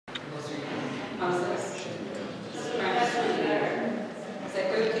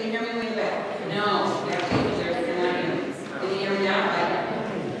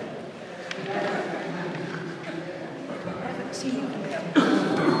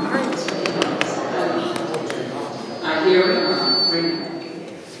here we are.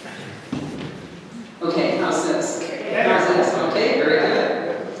 Okay, how's this? How's this? Okay, very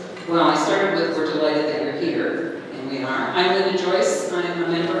good. Well, I started with we're delighted that you're here, and we are. I'm Linda Joyce. I'm a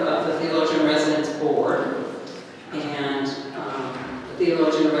member of the Theologian Residence Board, and the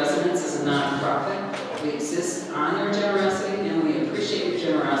Theologian Residence is a nonprofit. We exist on your generosity, and we appreciate your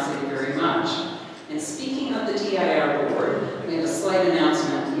generosity very much. And speaking of the TIR board, we have a slight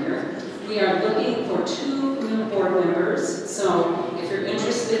announcement here. We are looking for 2 new board members, so if you're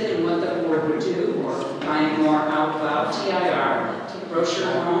interested in what the board would do or find more out about TIR, take a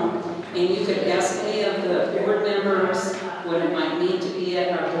brochure home, and you could ask any of the board members what it might mean to be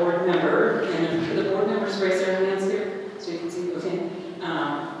a board member. And if the board members raise their hands here, so you can see, okay.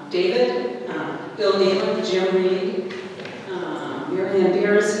 David, Bill Nealon, Jim Reed, Mary Ann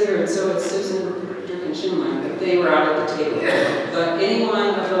Beer is here, and so it's Susan Schindler, but they were out at the table. But any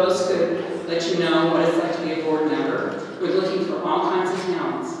one of those could let you know what it's like to be a board member. We're looking for all kinds of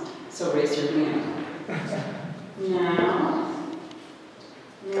talents, so raise your hand. Now,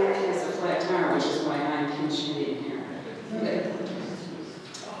 there is a flat tire, which is why I'm pinch-hitting here. Okay.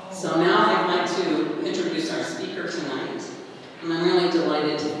 So now I'd like to introduce our speaker tonight, and I'm really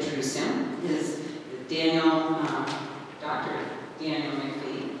delighted to introduce him. Is Dr. Daniel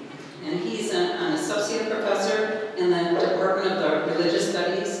McFee. And he's an associate professor in the Department of the Religious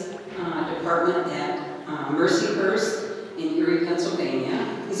Studies department at Mercyhurst in Erie, Pennsylvania.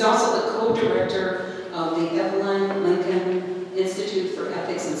 He's also the co-director of the Evelyn Lincoln Institute for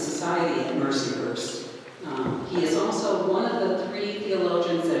Ethics and Society at Mercyhurst. He is also one of the 3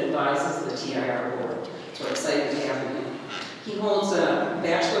 theologians that advises the TIR board. So we're excited to have him. He holds a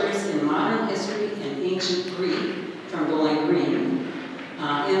bachelor's in modern history and ancient Greek from Bowling Green,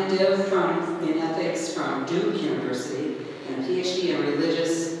 MDiv in ethics from Duke University, and a Ph.D. in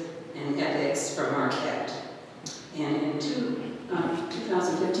religious and ethics from Marquette. And in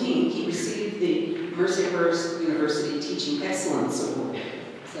 2015, he received the Mercyhurst University Teaching Excellence Award.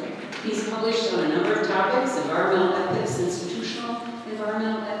 So he's published on a number of topics: environmental ethics, institutional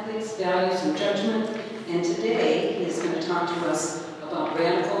environmental ethics, values and judgment. And today, he is going to talk to us about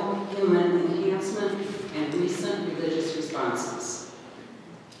radical human enhancement and recent religious responses.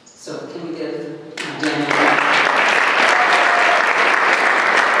 So can we give Daniel?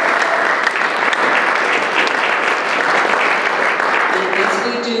 And as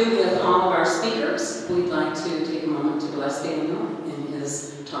we do with all of our speakers, we'd like to take a moment to bless Daniel in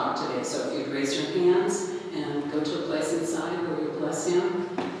his talk today. So if you'd raise your hands and go to a place inside where we bless him,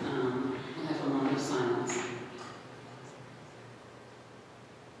 we'll have a moment of silence.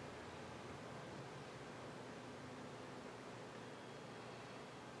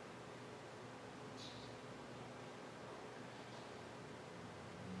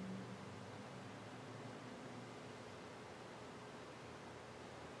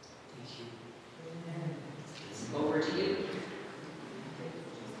 Over to you.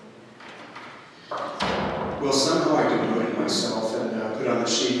 Well, somehow I demoted myself and put on the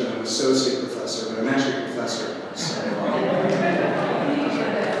sheet that I'm an associate professor, but I'm actually a professor. So,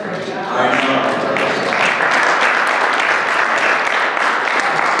 I know.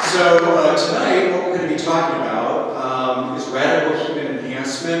 So tonight, what we're going to be talking about is radical human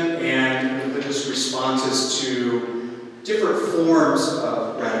enhancement and religious responses to different forms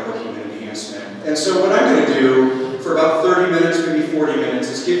of radical human enhancement. And so what I'm going to do for about 30 minutes, maybe 40 minutes,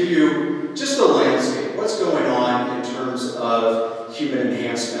 is give you just the landscape, what's going on in terms of human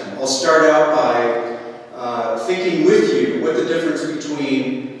enhancement. I'll start out by thinking with you what the difference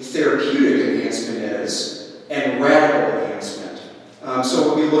between therapeutic enhancement is and radical enhancement. So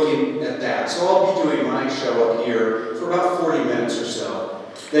we'll be looking at that. So I'll be doing my show up here for about 40 minutes or so.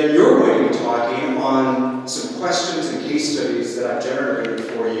 Then you're going to be talking on some questions and case studies that I've generated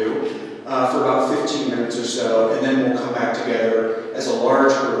for you for about 15 minutes or so, and then we'll come back together as a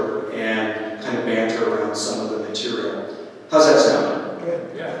large group and kind of banter around some of the material. How's that sound?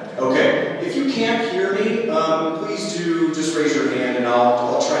 Good. Yeah. Okay. If you can't hear me, please do just raise your hand, and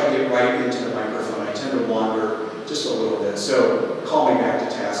I'll try to get right into the microphone. I tend to wander just a little bit, so call me back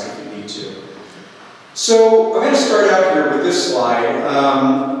to task if you need to. So I'm going to start out here with this slide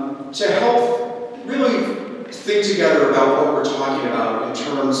to help really think together about what we're talking about in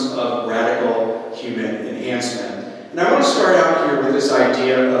terms of radical human enhancement. And I want to start out here with this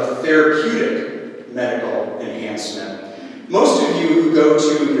idea of therapeutic medical enhancement. Most of you who go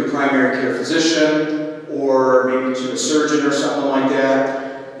to your primary care physician or maybe to a surgeon or something like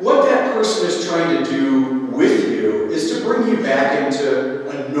that, what that person is trying to do with you is to bring you back into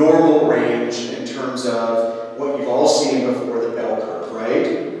a normal range in terms of what you've all seen before, the bell curve,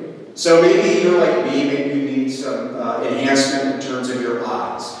 right? So maybe you're like me, maybe you need some enhancement in terms of your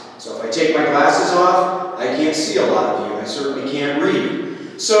eyes. So if I take my glasses off, I can't see a lot of you. I certainly can't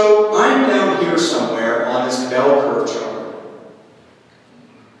read. So I'm down here somewhere on this bell curve chart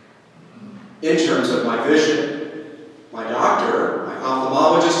in terms of my vision. My doctor, my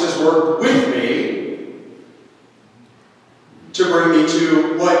ophthalmologist, has worked with me to bring me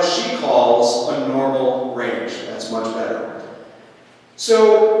to what she calls a normal range. That's much better.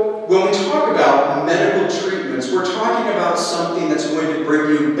 So when we talk about medical treatments, we're talking about something that's going to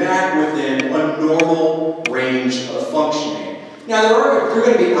bring you back within a normal range of functioning. Now there are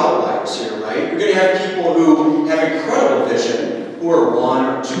going to be outliers here, right? You're going to have people who have incredible vision, who are 1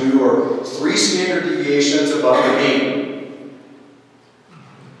 or 2 or 3 standard deviations above the mean.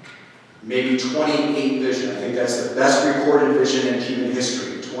 Maybe 28 vision. I think that's the best recorded vision in human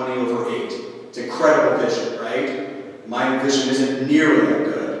history, 20/8. It's incredible vision, right? My vision isn't nearly that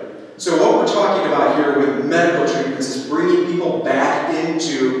good. So what we're talking about here with medical treatments is bringing people back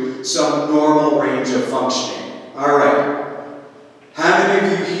into some normal range of functioning. All right. How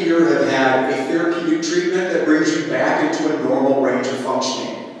many of you here have had a therapeutic treatment that brings you back into a normal range of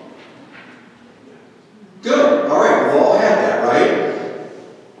functioning? Good. All right. We've all had that, right?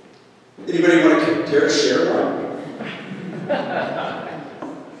 Anybody want to care to share one?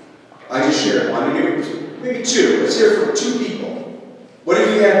 I just shared one. Maybe 2. Let's hear from 2 people. What have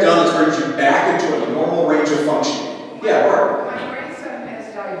you had done that brings you back into a normal range of functioning? Yeah, Bart. My grandson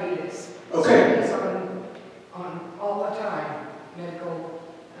has diabetes. Okay. So he's on all the time, medical.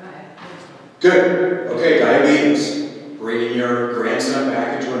 Good. Okay, diabetes. Bringing your grandson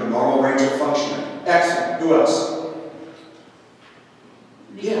back into a normal range of functioning. Excellent. Who else?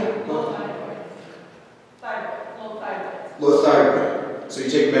 Yeah. Low thyroid. Low thyroid. Low thyroid. So you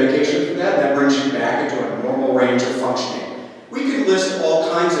take medication for that, and that brings you back into a normal range of functioning. We could list all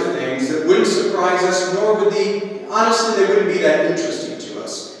kinds of things that wouldn't surprise us, nor would honestly, they wouldn't be that interesting to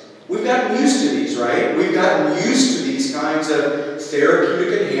us. We've gotten used to these, right? We've gotten used to these kinds of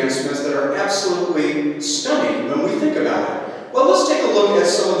therapeutic enhancements that are absolutely stunning when we think about it. Well, let's take a look at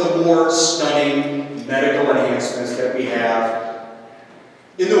some of the more stunning medical enhancements that we have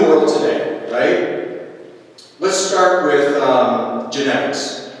in the world today, right? Let's start with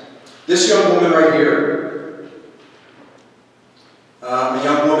genetics. This young woman right here, a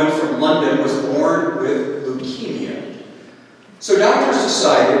young woman from London, was born with leukemia. So doctors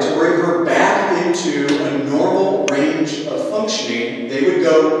decided to bring her back into a normal range of functioning. They would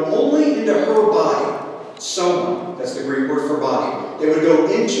go only into her body, soma, that's the Greek word for body. They would go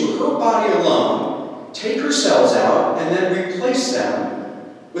into her body alone, take her cells out, and then replace them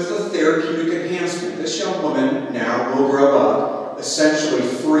with a therapeutic enhancement. This young woman now will grow up essentially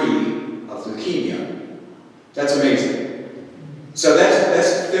free of leukemia. That's amazing. So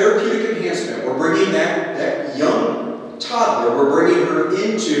that's therapeutic enhancement. We're bringing that young toddler, we're bringing her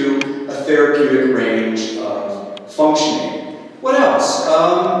into a therapeutic range of functioning. What else? There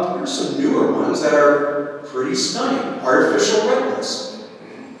are some newer ones that are pretty stunning. Artificial retinas.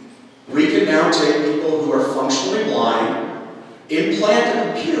 We can now take people who are functionally blind, implant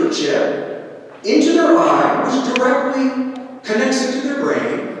a computer chip into their eye, which directly connects it to their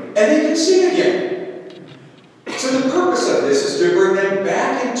brain, and they can see again. So the purpose of this is to bring them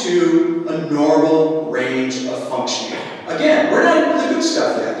back into a normal range of functioning. Again, we're not into the good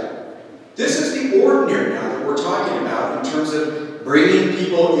stuff yet. This is the ordinary now that we're talking about in terms of bringing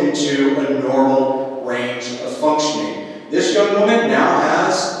people into a normal range of functioning. This young woman now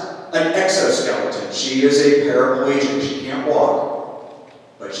has an exoskeleton. She is a paraplegic. She can't walk,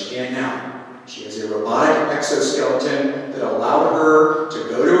 but she can now. She has a robotic exoskeleton that allowed her to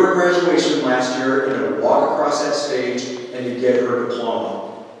go to her graduation last year and to walk across that stage and to get her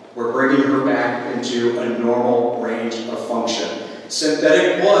diploma. We're bringing her back into a normal range of function.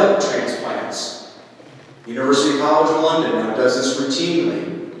 Synthetic blood transplants. University College of London now does this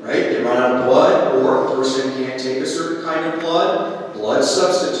routinely, right? They run out of blood, or a person can't take a certain kind of blood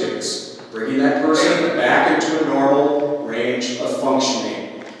substitutes, bringing that person back into a normal range of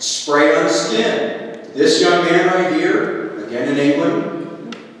functioning. Spray on skin. This young man right here, again in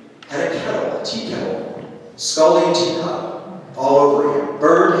England, had a kettle, a tea kettle, scalding teacup all over him,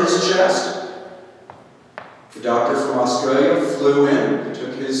 burned his chest. The doctor from Australia flew in,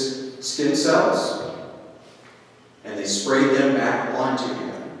 took his skin cells, and they sprayed them back onto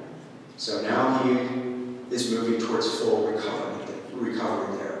him. So now he is moving towards full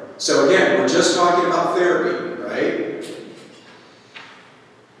recovery there. So again, we're just talking about therapy, right?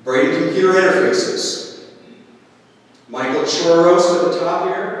 Brain computer interfaces. Michael Choros at the top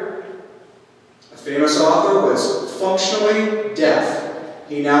here, a famous author, was functionally deaf.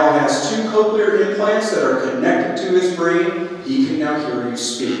 He now has 2 cochlear implants that are connected to his brain. He can now hear you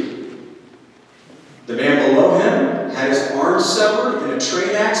speak. The man below him had his arm severed in a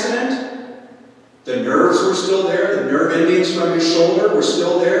train accident. The nerves were still there. The nerve endings from his shoulder were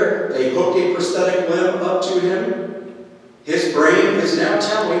still there. They hooked a prosthetic limb up to him. His brain is now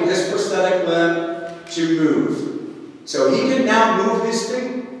telling his prosthetic limb to move. So he can now move his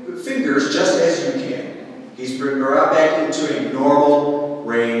fingers just as you can. He's been brought back into a normal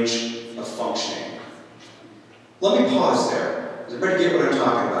range of functioning. Let me pause there. Does everybody get what I'm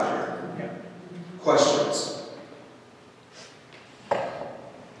talking about here? Questions?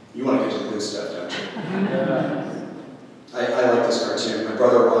 You want to get to the good stuff, don't you? I like this cartoon. My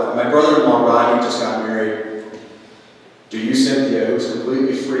brother-in-law Rodney just got married. Do you, Cynthia, who's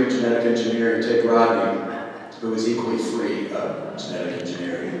completely free of genetic engineering, take Rodney, who is equally free of genetic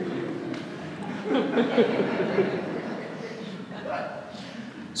engineering?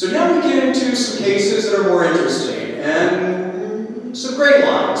 So now we get into some cases that are more interesting and some great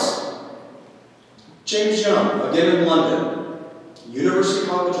lines. James Young, again in London. University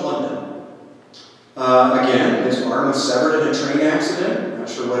College London. Again, his arm was severed in a train accident. Not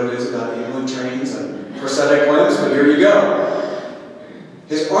sure what it is about England trains and prosthetic limbs, but here you go.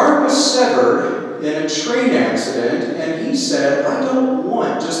 His arm was severed in a train accident, and he said, I don't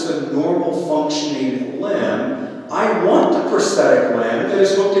want just the normal functioning limb. I want the prosthetic limb that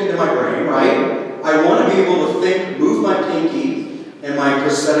is hooked into my brain, right? I want to be able to think, move my pinky, and my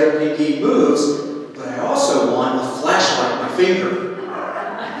prosthetic pinky moves, but I also want a flashlight in my finger.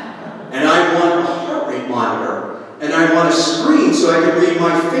 And I want a heart rate monitor. And I want a screen so I can read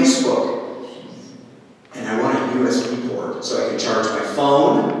my Facebook. And I want a USB port so I can charge my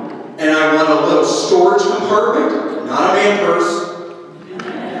phone. And I want a little storage compartment, not a man purse.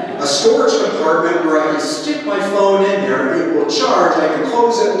 A storage compartment where I can stick my phone in there, it will charge, I can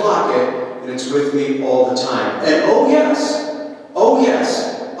close it, lock it, and it's with me all the time. And oh yes,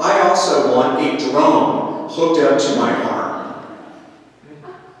 I also want a drone hooked up to my arm.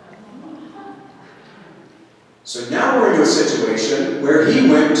 So now we're into a situation where he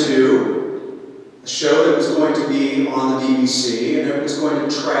went to a show that was going to be on the BBC, and it was going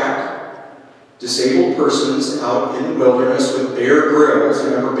to track disabled persons out in the wilderness with Bear Grylls.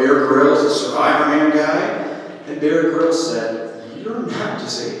 Remember Bear Grylls, the Survivor Man guy? And Bear Grylls said, you're not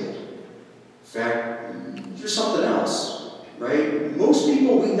disabled. In fact, you're something else, right? Most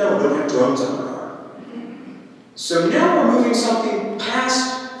people we know don't have drones on their arm. So now we're moving something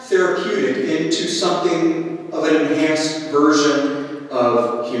past therapeutic into something of an enhanced version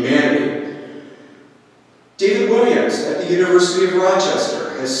of humanity. David Williams at the University of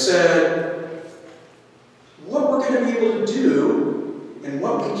Rochester has said, what we're going to be able to do, and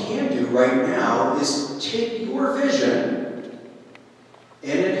what we can do right now, is take your vision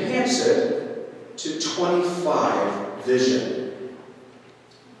and enhance it to 25 vision.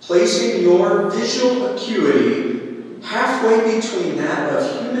 Placing your visual acuity halfway between that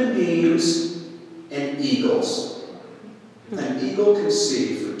of human beings and eagles. An eagle can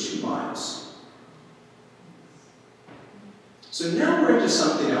see for 2 miles. So now we're into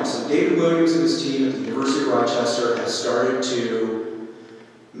something else. And David Williams and his team at the University of Rochester have started to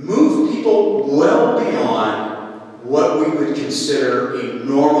move people well beyond what we would consider a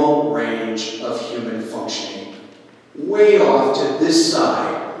normal range of human functioning. Way off to this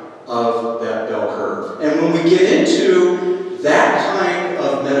side of that bell curve. And when we get into that kind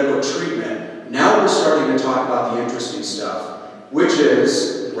of medical treatment, now we're starting to talk about the interesting stuff, which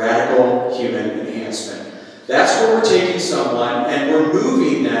is radical human enhancement. That's where we're taking someone and we're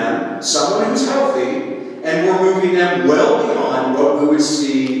moving them, someone who's healthy, and we're moving them well beyond what we would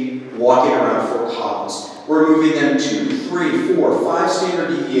see walking around Fort Collins. We're moving them 2, 3, 4, 5 standard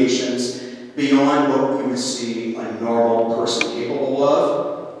deviations beyond what we would see a normal person capable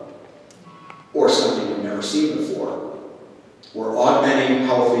of, or something we've never seen before. We're augmenting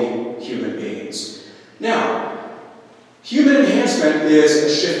healthy human beings. Now, human enhancement is a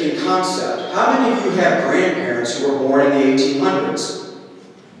shifting concept. How many of you have grandparents who were born in the 1800s?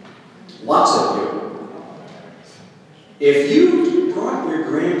 Lots of you. If you brought your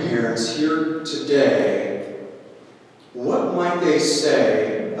grandparents here today, what might they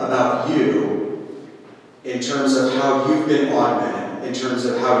say about you in terms of how you've been augmented, in terms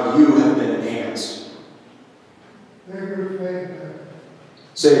of how you have been enhanced? Bigger, bigger.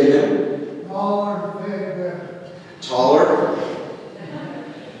 Say it again. Taller, bigger. Taller?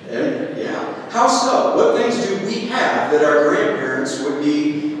 Yeah. How so? What things do we have that our grandparents would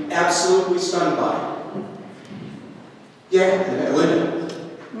be absolutely stunned by? Yeah, Linda.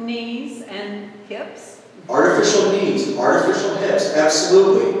 Knees and hips, Artificial knees, artificial hips,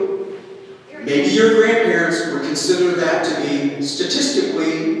 absolutely. Maybe your grandparents would consider that to be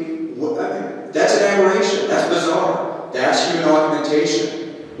statistically, that's an aberration, that's bizarre. That's human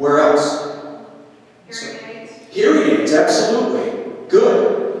augmentation. Where else? Hearing aids. Hearing aids, absolutely.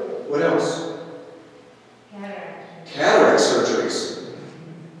 Good. What else? Cataract surgeries.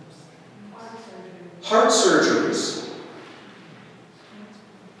 Heart surgeries.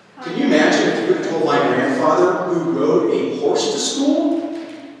 Can you imagine if you would have told my grandfather, who rode a horse to school,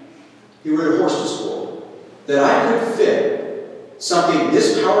 that I could fit something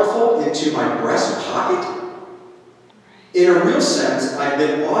this powerful into my breast pocket? In a real sense, I've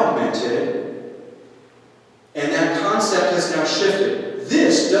been augmented, and that concept has now shifted.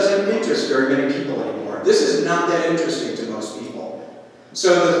 This doesn't interest very many people anymore. This is not that interesting to most people.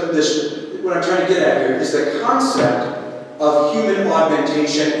 So what I'm trying to get at here is the concept of human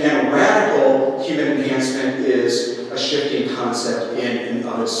augmentation and radical human enhancement is a shifting concept in and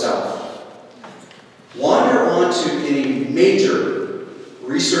of itself. Wander onto any major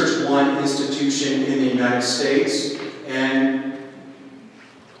Research One institution in the United States and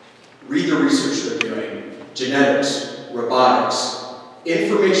read the research they're doing. Genetics, robotics,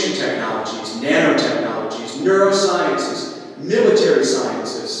 information technologies, nanotechnologies, neurosciences, military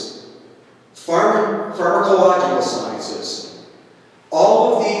sciences, pharmacological sciences.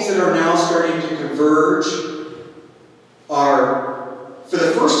 All of these that are now starting to converge are, for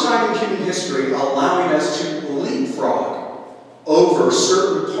the first time in human history, allowing us to leapfrog over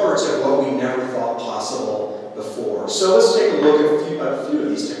certain parts of what we never thought possible before. So let's take a look at a few of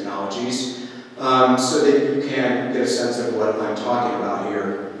these technologies so that you can get a sense of what I'm talking about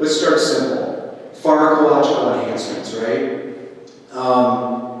here. Let's start simple. Pharmacological enhancements, right?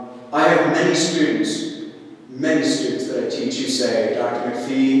 I have many students that I teach who say, Dr.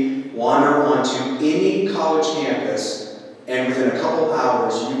 McFee, wander onto any college campus and within a couple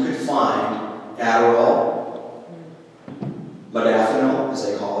hours you could find Adderall, modafinil, as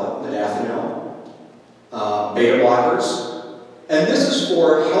they call it, beta blockers. And this is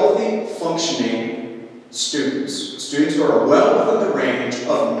for healthy, functioning students. Students who are well within the range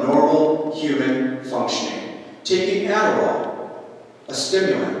of normal human functioning. Taking Adderall, a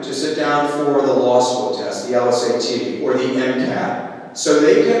stimulant, to sit down for the law school test, the LSAT, or the MCAT, so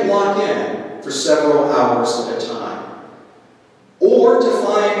they can lock in for several hours at a time. Or to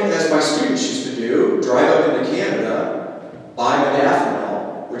find, as my students used to do, drive up into Canada, buy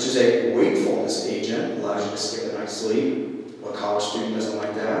modafinil, which is a wakefulness agent, allows you to skip a night's sleep. What college student doesn't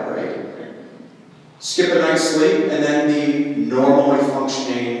like that, right? Skip a night's sleep, and then be normally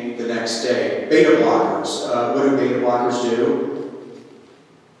functioning the next day. Beta blockers. What do beta blockers do?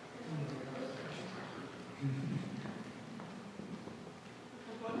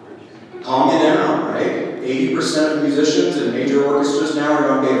 Calm you down, right? 80% of musicians in major orchestras now are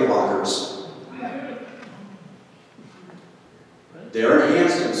on beta blockers. They're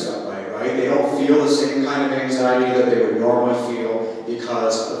enhanced in some way, right? They don't feel the same kind of anxiety that they would normally feel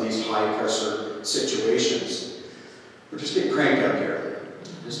because of these high-pressure situations. We're just getting cranked up here.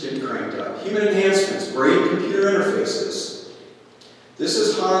 Just getting cranked up. Human enhancements, brain-computer interfaces. This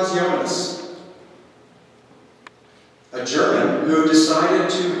is Hans Jonas, a German who decided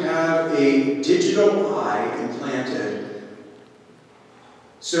to have a digital eye implanted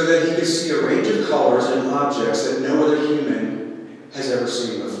so that he could see a range of colors and objects that no other human has ever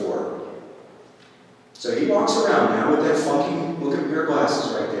seen before. So he walks around now with that funky looking pair of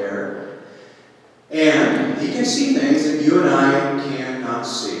glasses right there, and he can see things that you and I cannot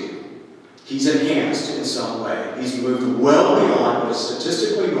see. He's enhanced in some way. He's moved well beyond what is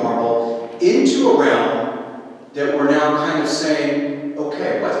statistically normal into a realm that we're now kind of saying,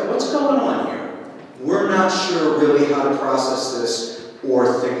 okay, what's going on here? We're not sure really how to process this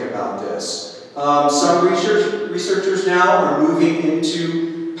or think about this. Some researchers now are moving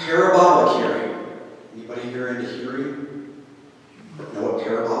into parabolic hearing. Anybody here into hearing? Know what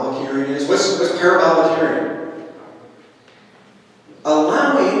parabolic hearing is? What's parabolic hearing?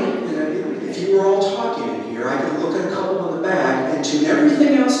 Allowing, if you were all talking in here, I could look at a couple in the back and tune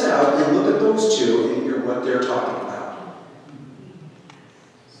everything else out and look at those two and hear what they're talking about.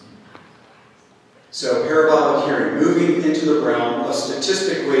 So parabolic hearing, moving into the realm of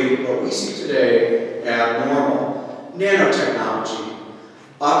statistically what we see today abnormal. Nanotechnology,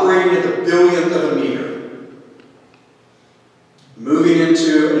 operating at the billionth of a meter. Moving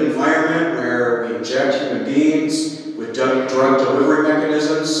into an environment where we inject human beings with drug delivery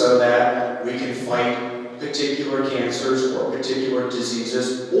mechanisms so that we can fight particular cancers or particular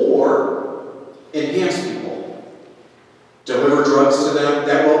diseases or enhance people. Deliver drugs to them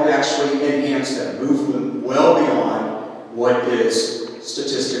that will actually enhance them, move them well beyond what is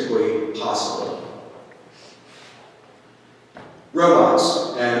statistically possible.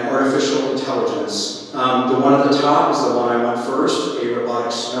 Robots and artificial intelligence. The one at the top is the one I want first. A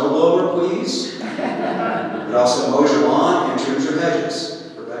robotic snowblower, please. It also mows your lawn and trims your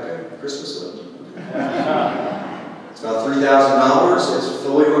hedges. Rebecca, Christmas list? It's about $3,000. It's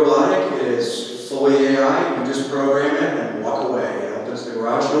fully robotic. It is fully AI. You just program it and walk away. It opens the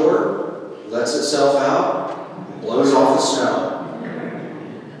garage door, lets itself out, and blows off the snow.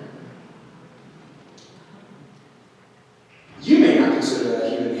 You may not consider that a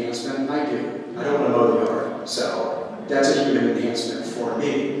human enhancement. I do. I don't want to mow the yard. So that's a human enhancement for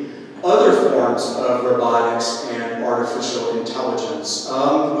me. Other forms of robotics and artificial intelligence.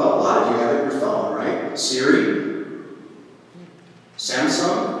 Well, a lot of you have it in your phone, right? Siri,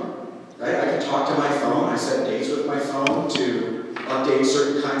 Samsung, right? I can talk to my phone. I set dates with my phone to update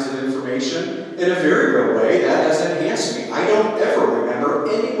certain kinds of information. In a very real way, that has enhanced me. I don't ever remember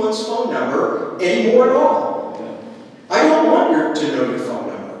anyone's phone number anymore at all. I don't want to know your phone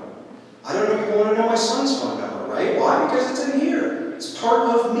number. I don't even want to know my son's phone number, right? Why? Because it's in here. It's part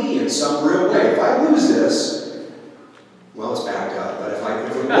of me in some real way. If I lose this, well, it's backed up. But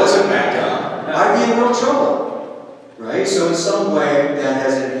if it wasn't backed up, I'd be in real trouble, right? So in some way, that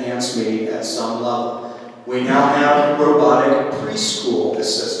has enhanced me at some level. We now have robotic preschool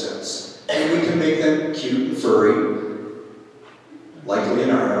assistants, and we can make them cute and furry, like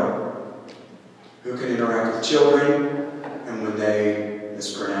Leonardo, who can interact with children. And when they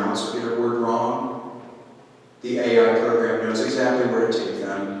mispronounce or get a word wrong, the AI program knows exactly where to take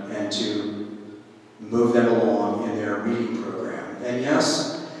them and to move them along in their reading program. And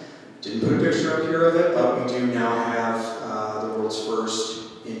yes, didn't put a picture up here of it, but we do now have the world's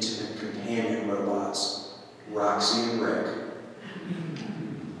first intimate companion robots, Roxy and Rick.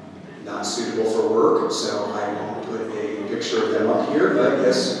 Not suitable for work, so I won't put a picture of them up here, but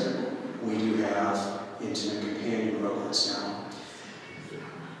yes, we do have intimate companion robots now.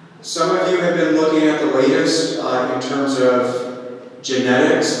 Some of you have been looking at the latest in terms of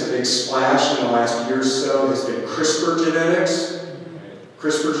genetics. The big splash in the last year or so has been CRISPR genetics.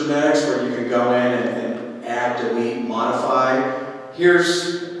 CRISPR genetics, where you can go in and add, delete, modify.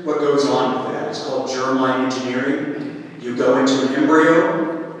 Here's what goes on with that. It's called germline engineering. You go into an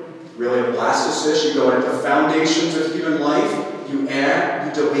embryo, really a blastocyst, you go into the foundations of human life, you add,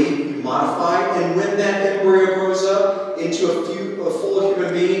 you delete, you modify, and when that embryo grows up into a full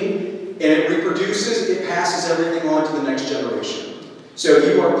human being and it reproduces, it passes everything on to the next generation. So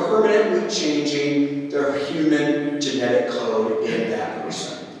you are permanently changing the human genetic code in that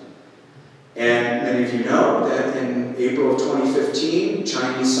person. And many of you know that in April of 2015,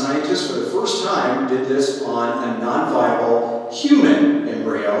 Chinese scientists for the first time did this on a non-viable human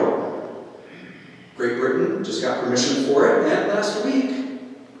embryo. Great Britain just got permission for it, and last week,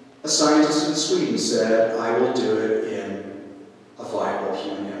 a scientist in Sweden said, I will do it in a viable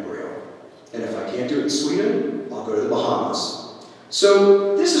human embryo. And if I can't do it in Sweden, I'll go to the Bahamas.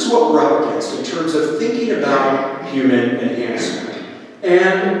 So this is what we're up against in terms of thinking about human enhancement.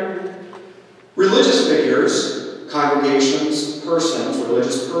 And religious figures, congregations,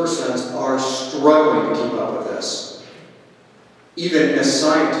 religious persons are struggling to keep up with this. Even as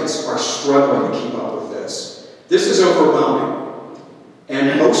scientists are struggling to keep up with this. This is overwhelming.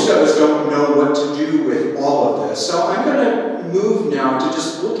 And most of us don't know what to do with all of this. So I'm going to move now to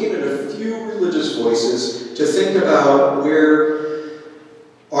just looking at a few religious voices to think about where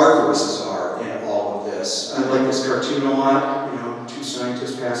our voices are in all of this. I like this cartoon a lot. You know, two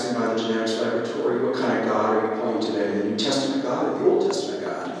scientists passing by the genetics laboratory. What kind of God are you playing today? The New Testament God or the Old Testament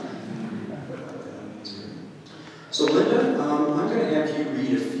God? So Linda, I'm going to have you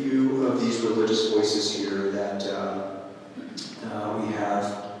read a few of these religious voices here that we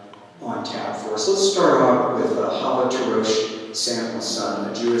have on tap for us. Let's start off with Hava Tarosh Samuelson,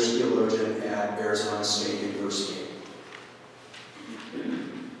 a Jewish theologian at Arizona State University.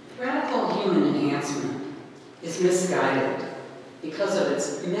 Radical human enhancement is misguided because of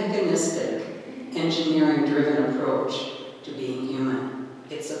its mechanistic, engineering-driven approach to being human.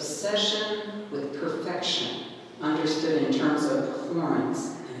 Its obsession with perfection, understood in terms of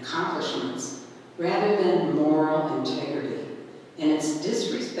performance and accomplishments, rather than moral integrity, and its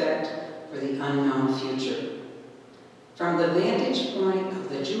disrespect for the unknown future. From the vantage point of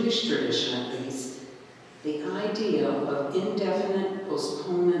the Jewish tradition, at least, the idea of indefinite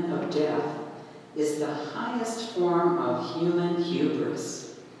postponement of death is the highest form of human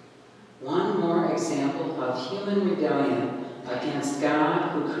hubris. One more example of human rebellion against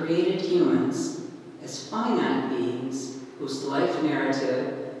God, who created humans as finite beings whose life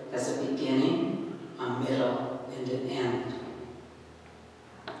narrative has a beginning, a middle, and an end.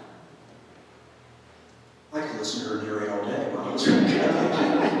 I could listen to her narrate all day. Wow, that's really good.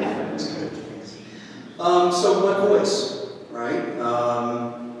 That's good. So what voice, right?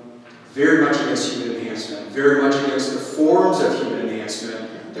 Very much against human enhancement, very much against the forms of human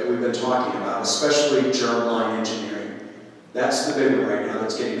enhancement that we've been talking about, especially germline engineering. That's the big one right now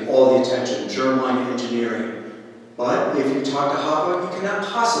that's getting all the attention, germline engineering. But if you talk to Hava, you cannot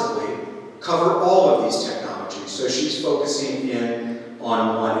possibly cover all of these technologies. So she's focusing in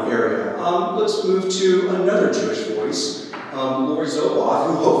on one area. Let's move to another Jewish voice, Lori Zoloff,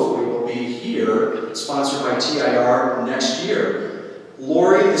 who hopefully will be here, sponsored by TIR next year.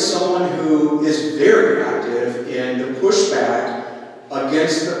 Lori is someone who is very active in the pushback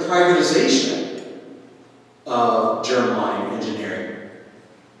against the privatization of germline engineering.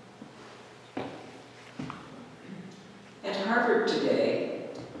 At Harvard today,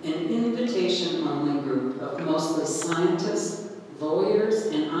 an invitation-only group of mostly scientists, lawyers,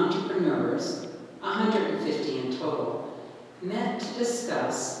 and entrepreneurs, 150 in total, met to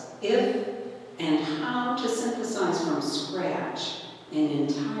discuss if and how to synthesize from scratch an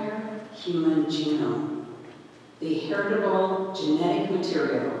entire human genome, the heritable genetic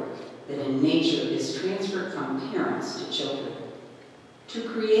material that in nature is transferred from parents to children. To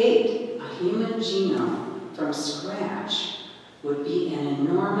create a human genome from scratch would be an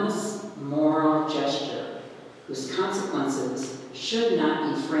enormous moral gesture whose consequences should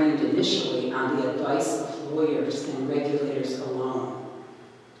not be framed initially on the advice of lawyers and regulators alone.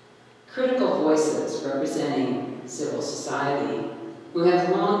 Critical voices representing civil society who have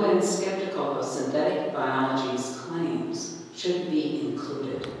long been skeptical of synthetic biology's claims should be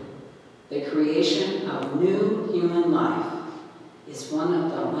included. The creation of new human life is one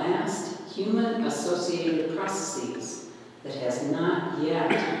of the last human-associated processes that has not yet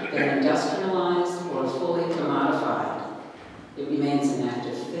been industrialized or fully commodified. It remains an act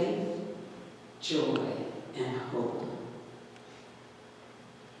of faith, joy, and hope.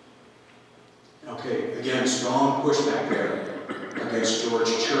 Okay, again, strong pushback there against George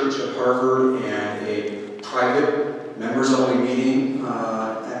Church at Harvard and a private members-only meeting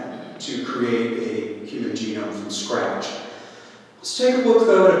to create a human genome from scratch. Let's take a look,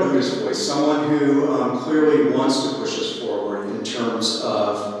 though, at a Buddhist voice, someone who clearly wants to push us forward in terms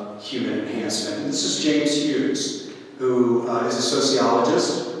of human enhancement. And this is James Hughes, who is a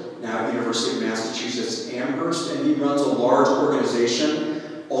sociologist, now at the University of Massachusetts Amherst, and he runs a large organization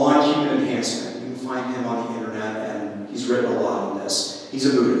on human enhancement. You can find him on the internet, and he's written a lot on this. He's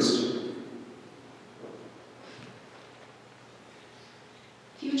a Buddhist.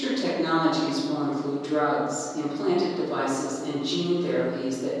 Future technologies will include drugs, implanted devices, and gene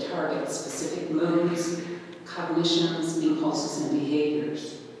therapies that target specific moods, cognitions, impulses, and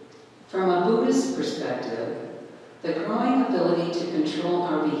behaviors. From a Buddhist perspective, the growing ability to control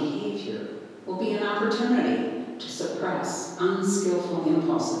our behavior will be an opportunity to suppress unskillful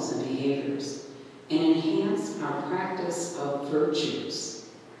impulses and behaviors and enhance our practice of virtues.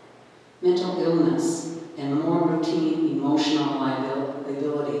 Mental illness and more routine emotional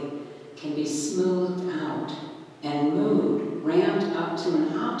liability can be smoothed out and mood ramped up to an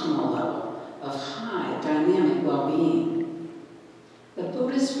optimal level of high dynamic well-being. The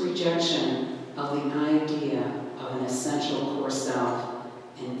Buddhist rejection of the idea of an essential core self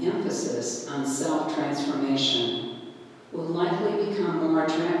and emphasis on self-transformation will likely become more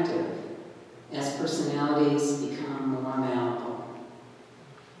attractive as personalities become more malleable.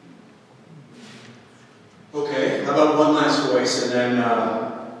 Okay, how about one last voice, and then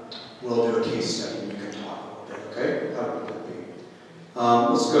we'll do a case study and we can talk a little bit, okay? How would that be?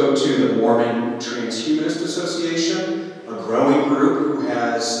 Let's go to the Mormon Transhumanist Association, a growing group who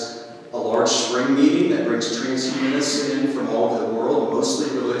has a large spring meeting that brings transhumanists in from all over the world, mostly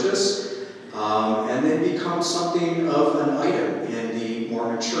religious, and they become something of an item in the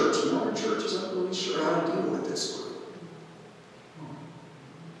Mormon Church. The Mormon Church isn't really sure how to deal with this group.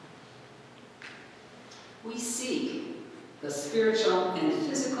 We seek the spiritual and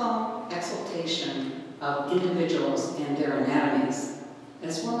physical exaltation of individuals and their anatomies,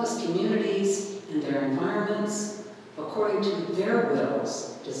 as well as communities and their environments, according to their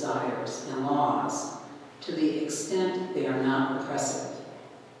wills, desires, and laws, to the extent they are not oppressive.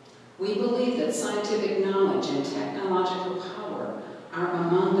 We believe that scientific knowledge and technological power are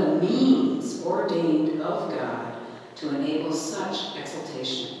among the means ordained of God to enable such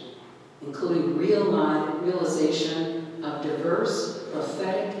exaltation, including realization of diverse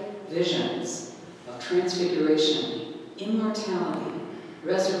prophetic visions of transfiguration, immortality,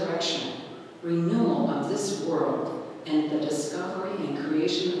 resurrection, renewal of this world, and the discovery and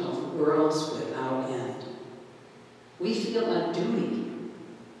creation of worlds without end. We feel a duty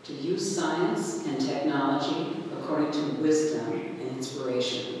to use science and technology according to wisdom and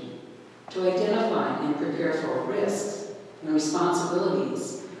inspiration, to identify and prepare for risks and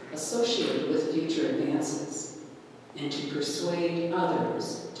responsibilities associated with future advances, and to persuade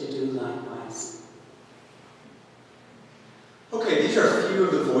others to do likewise. Okay, these are a few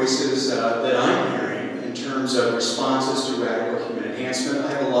of the voices that I'm hearing in terms of responses to radical human enhancement.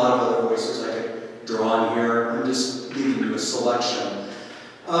 I have a lot of other voices I could draw on here. I'm just giving you a selection.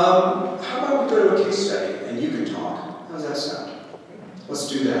 How about we go to a case study and you can talk? How's that sound? Let's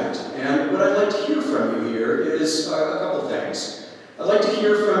do that. And what I'd like to hear from you here is a couple things. I'd like to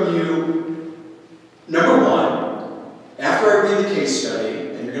hear from you, number one, after I read the case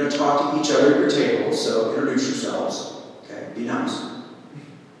study, and you're going to talk to each other at your table, so introduce yourselves. Okay, be nice.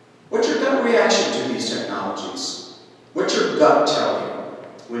 What's your gut reaction to these technologies? What's your gut tell you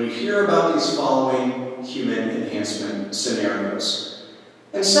when you hear about these following human enhancement scenarios?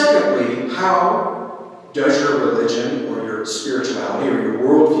 And secondly, how does your religion or your spirituality or your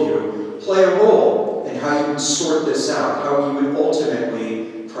worldview play a role in how you would sort this out, how you would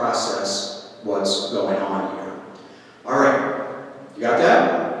ultimately process what's going on here? All right, you got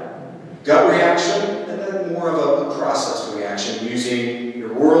that? Gut reaction, and then more of a process reaction using your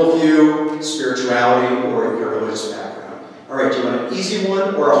worldview, spirituality, or your religious background. All right, do you want an easy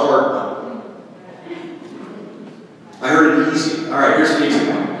one or a hard one? I heard an easy. All right, here's an easy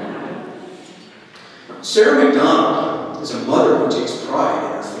one. Sarah McDonald is a mother who takes pride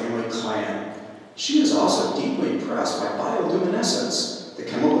in her family clan. She is also deeply impressed by bioluminescence, the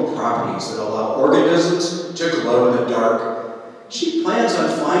chemical properties that allow organisms to glow in the dark. She plans on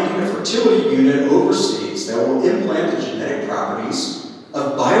finding a fertility unit overseas that will implant the genetic properties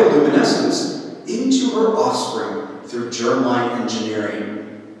of bioluminescence into her offspring through germline engineering.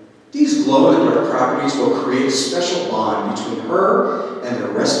 These glow-in-the-dark properties will create a special bond between her and the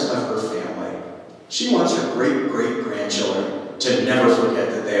rest of her family. She wants her great-great-grandchildren to never forget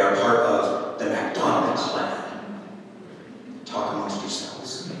that they are part of the MacDonald clan. Talk amongst yourselves.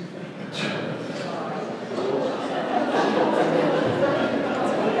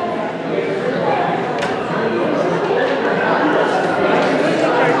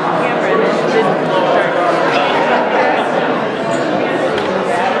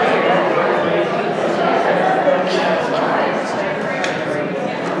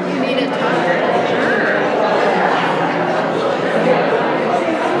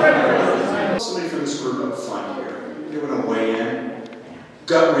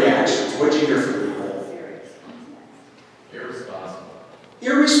 Gut reactions. What'd you hear from people? Irresponsible.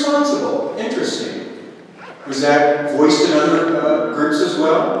 Irresponsible. Interesting. Was that voiced in other groups as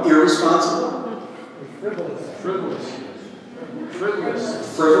well? Irresponsible? Frivolous. Frivolous.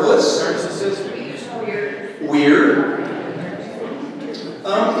 Frivolous? Narcissistic. Weird.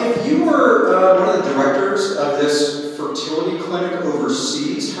 If you were one of the directors of this fertility clinic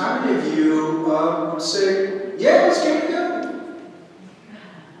overseas, how many of you would say, yeah, let's get it going?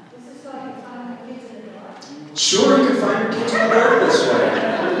 Sure, you can find your kids in the dark this way.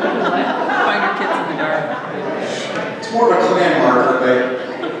 Find your kids in the dark. It's more of a clan marker,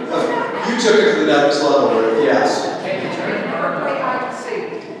 but you took it to the next level, Ruth, yes.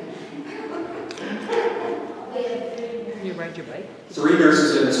 You ride your bike? 3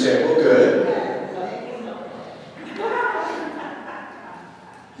 nurses in this table, good.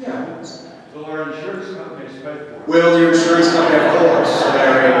 Yeah. Well, our insurance company is paid for. Will your insurance company, of course,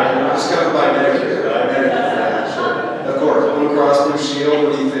 Larry? It's covered by Medicare, right? Medicare, yeah, sure. Of course, Blue Cross Blue Shield,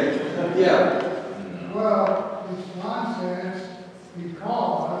 what do you think? Yeah. Well, it's nonsense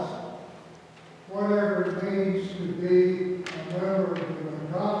because whatever it means to be a member of the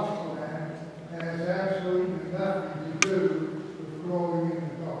McDonald clan has absolutely nothing to do with growing in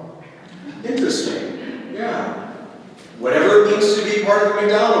the dark. Interesting. Yeah. Whatever it means to be part of the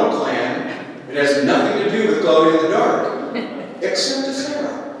McDonald clan, it has nothing to do with glowing in the dark. Except to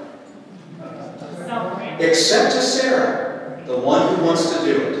Sarah. Except to Sarah, the one who wants to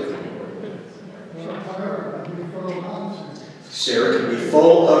do it. Sarah can be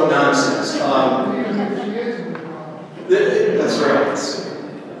full of nonsense. That's right.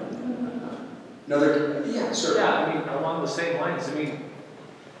 Another, yeah, sir. Yeah, I mean, along the same lines, I mean,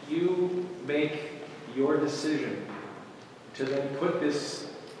 you make your decision to then put this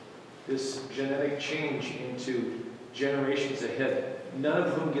genetic change into generations ahead, none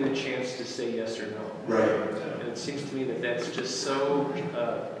of whom get a chance to say yes or no. Right. And it seems to me that that's just so,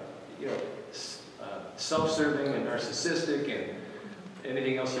 self-serving and narcissistic and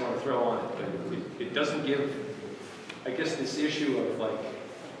anything else you want to throw on it. But it doesn't give I guess this issue of like,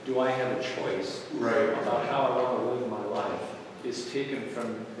 do I have a choice Right. about how I want to live my life is taken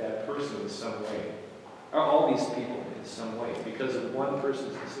from that person in some way, or all these people in some way, because of one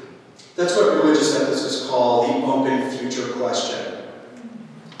person's decision. That's what religious ethicists call the open future question.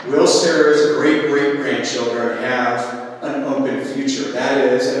 Will Sarah's great-great-grandchildren have an open future? That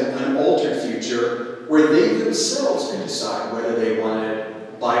is, an unaltered future where they themselves can decide whether they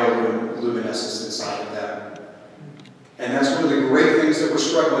wanted bioluminescence inside of them. And that's one of the great things that we're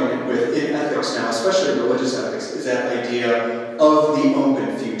struggling with in ethics now, especially religious ethics, is that idea of the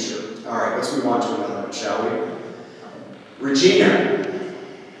open future. All right, let's move on to another one, shall we? Regina.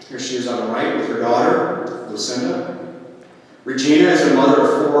 Here she is on the right with her daughter, Lucinda. Regina is a mother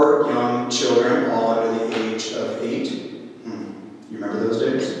of 4 young children, all under the age of 8. You remember those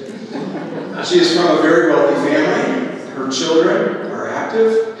days? She is from a very wealthy family. Her children are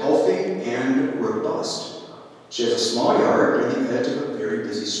active, healthy, and robust. She has a small yard near the edge of a very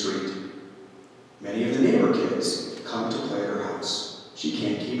busy street. Many of the neighbor kids come to play at her house. She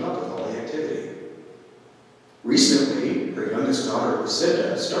can't keep up with all the activity. Recently, her youngest daughter,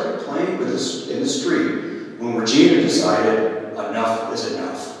 Lucinda, started playing in the street when Regina decided enough is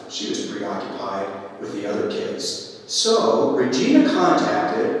enough. She was preoccupied with the other kids. So, Regina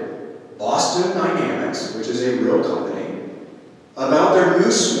contacted Boston Dynamics, which is a real company, about their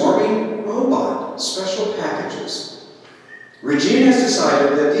new swarming robot special packages. Regina has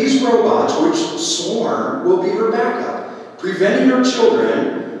decided that these robots, which swarm, will be her backup, preventing her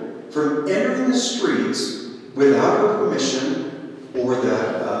children from entering the streets without her permission or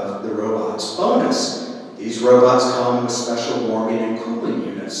that of the robots. Bonus, these robots come with special warming and cooling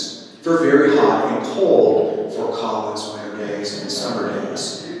units for very hot and cold for Collins winter days and summer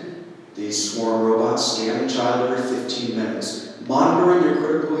days. These swarm robots scan the child every 15 minutes, monitoring their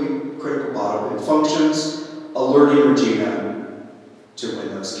critical bodily functions, alerting Regina to when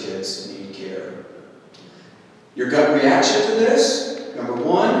those kids need care. Your gut reaction to this, number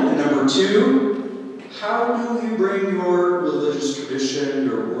 1, and number 2, how do you bring your religious tradition,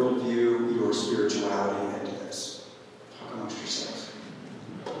 your worldview, your spirituality into this? Talk amongst yourselves.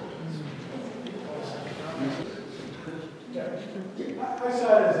 I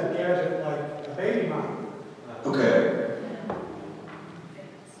saw it as a gadget, like a baby monitor. Okay.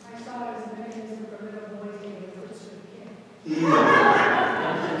 I saw it as a mechanism for little boys getting fruits for the kid.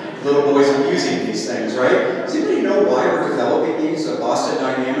 Little boys abusing these things, right? Does anybody know why we're developing these? Boston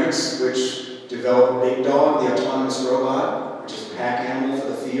Dynamics, which developed Big Dog, the autonomous robot, which is a pack animal for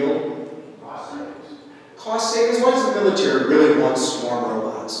the field. Cost savings. Cost savings? Why does the military really want swarm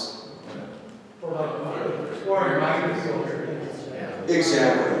robots? For like exploring microfilter.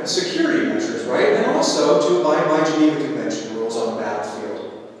 Exactly. Security measures, right? And also to abide by Geneva Convention rules on the battlefield.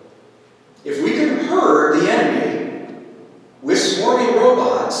 If we can herd the enemy with swarming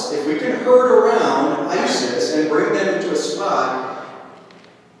robots, if we can herd around ISIS and bring them into a spot,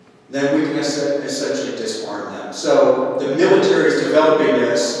 then we can essentially disarm them. So the military is developing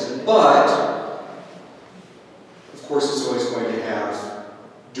this, but of course it's always going to have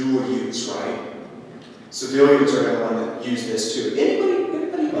dual use, right? Civilians are going to want to use this too.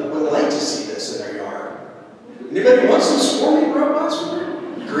 Anybody would like to see this in their yard? Anybody want some swarming robots for their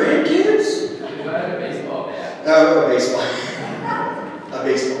grandkids? A baseball bat. A baseball. A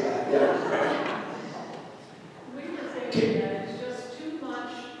baseball bat, yeah. We were thinking that it's just too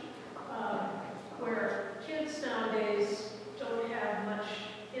much where kids nowadays don't have much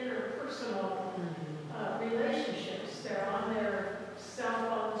interpersonal relationships. They're on their cell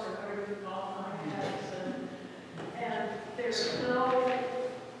phones or whatever you call them, iPads, and there's no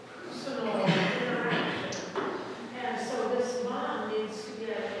personal interaction. And so this mom needs to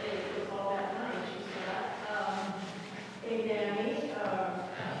get with all that money she's got, a nanny,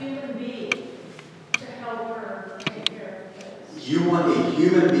 a human being to help her take care of kids. You want a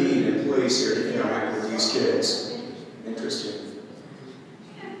human being in place here to interact with these kids. Interesting.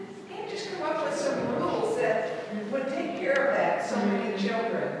 And just come up with some rules that would take care of that, so many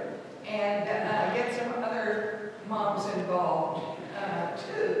children, and get some other moms involved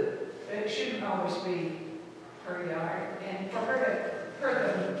too. It shouldn't always be her yard, and for her to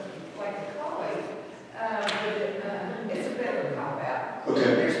herd them like a collie, it's a bit of a cop-out.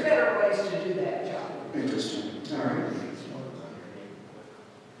 Okay. There's better ways to do that job. Interesting. All right.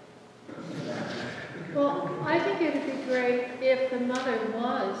 Well, I think it would be great if the mother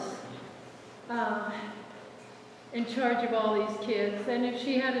was in charge of all these kids, and if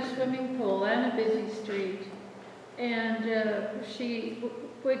she had a swimming pool and a busy street, and she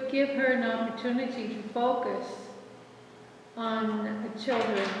would give her an opportunity to focus on the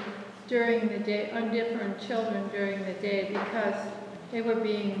children during the day, on different children during the day because they were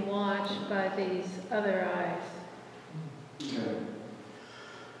being watched by these other eyes. Okay.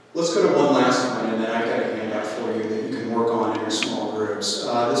 Let's go to one last one, and then I've got a handout for you that you can work on in your small groups.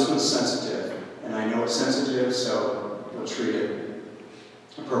 This one's sensitive, and I know it's sensitive, so we'll treat it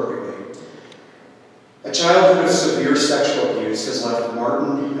appropriately. A childhood of severe sexual abuse has left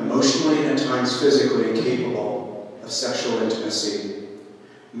Martin emotionally and at times physically incapable of sexual intimacy.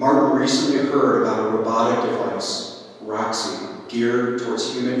 Martin recently heard about a robotic device, Roxy, geared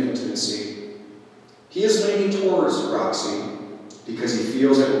towards human intimacy. He is leaning towards Roxy because he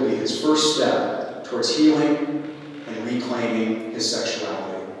feels it will be his first step towards healing and reclaiming his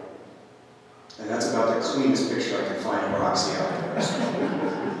sexuality. And that's about the cleanest picture I can find of Roxy out there.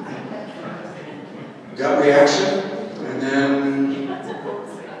 Gut reaction, and then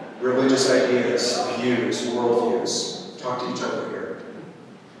religious ideas, views, worldviews. Talk to each other here.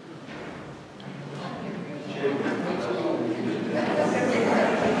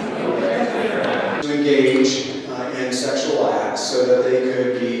 To engage in sexual acts so that they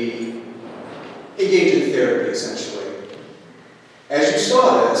could be engaged in therapy, essentially. As you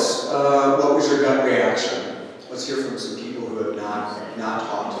saw this, what was your gut reaction? Let's hear from some people who have not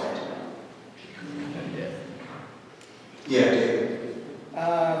talked yet. Yeah, David.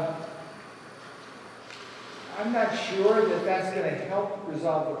 I'm not sure that that's going to help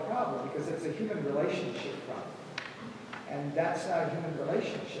resolve the problem because it's a human relationship problem. And that's not a human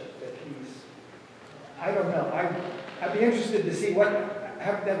relationship that he's... I don't know. I'd be interested to see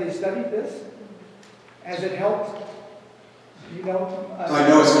have they studied this? Has it helped? You know? I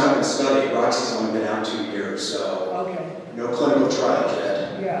know it's not been studied. Roxy's only been out 2 years, so okay. No clinical trial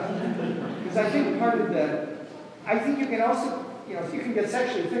yet. Yeah. Because I think part of I think you can also, you know, if you can get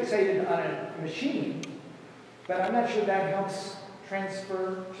sexually fixated on a machine, but I'm not sure that helps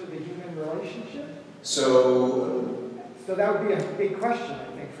transfer to the human relationship. So that would be a big question, I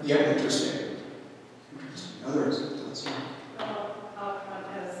think. For yeah, me. interesting. Others? As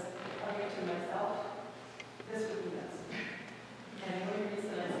I'll get to myself, this would be nuts. And the only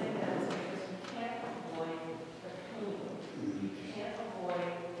reason I say that is because you can't avoid the pain. You can't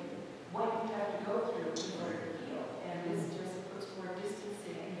avoid what you have to go through in order to heal. And this just puts more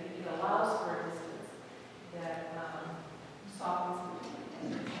distancing, and it allows for a distance that softens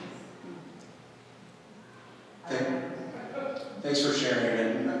the pain. Thanks for sharing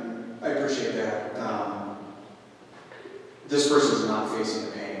it, and I appreciate that. This person's not facing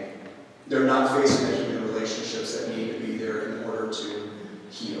the pain. They're not facing the human relationships that need to be there in order to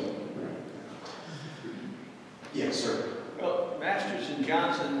heal. Yes, sir. Well, Masters and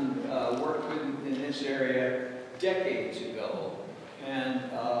Johnson worked in this area decades ago, and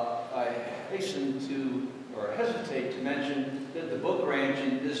I hesitate to mention that the book ranch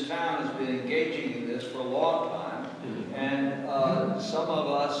in this town has been engaging in this for a long time, and some of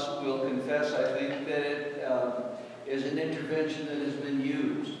us will confess, I think, that it is an intervention that has been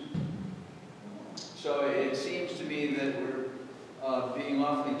used. So it seems to me that we're being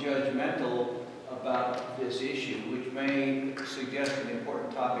awfully judgmental about this issue, which may suggest an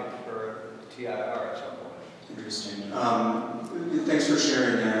important topic for TIR at some point. Interesting. Thanks for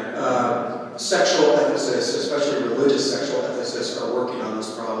sharing that. Sexual ethicists, especially religious sexual ethicists, are working on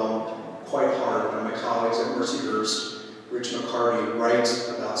this problem quite hard. One of my colleagues at Mercyhurst, Rich McCarty, writes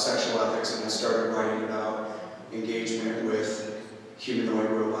about sexual ethics and has started writing about engagement with humanoid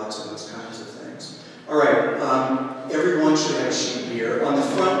robots and those kinds of things. All right, everyone should have a sheet here. On the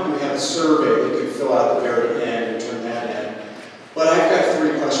front, we have a survey that you can fill out at the very end and turn that in. But I've got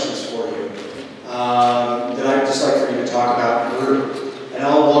 3 questions for you that I'd just like for you to talk about in group. And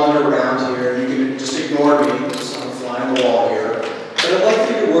I'll wander around here, and you can just ignore me, because I'm a fly on the wall here. But I'd like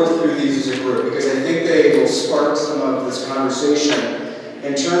for you to work through these as a group, because I think they will spark some of this conversation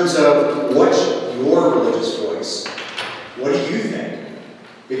in terms of what's your religious voice? What do you think?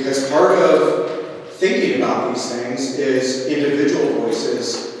 Because part of thinking about these things is individual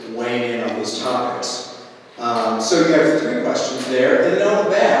voices weighing in on these topics. So you have 3 questions there, and then on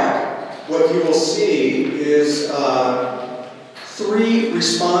the back, what you will see is 3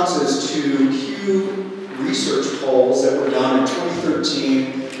 responses to Pew Research polls that were done in 2013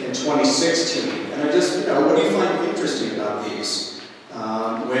 and 2016. And I just, what do you find interesting about these?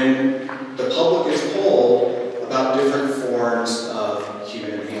 When the public is polled about different forms of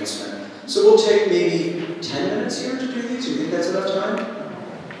human enhancement. So we'll take maybe 10 minutes here to do these. Do you think that's enough time?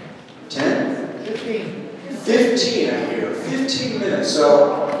 10? 15. 15, I hear. 15 minutes.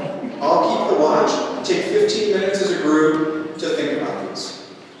 So I'll keep the watch. Take 15 minutes as a group to think about these.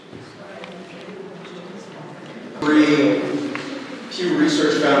 3 Pew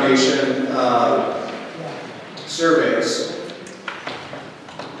Research Foundation surveys.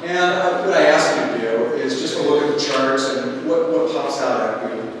 And what I ask you to do is just to look at the charts and what pops out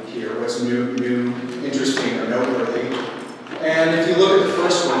at you here, what's new, interesting, or noteworthy. And if you look at the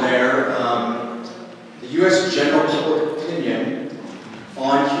first one there, the U.S. general public opinion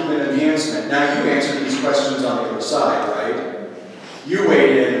on human enhancement. Now, you answered these questions on the other side, right? You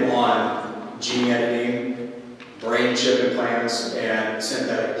weighed in on gene editing, brain chip implants, and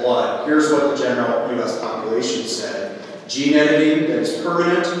synthetic blood. Here's what the general U.S. population said. Gene editing that is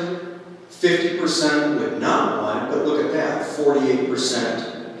permanent, 50% would not want, but look at that,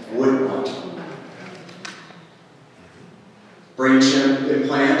 48% would want. Brain chip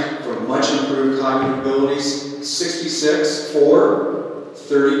implant for much improved cognitive abilities, 66 for,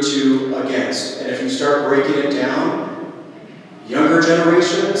 32 against. And if you start breaking it down, younger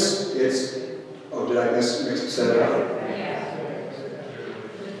generations, it's, oh, did I set it up?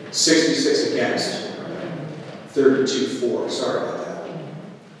 66 against. 32 for, sorry about that.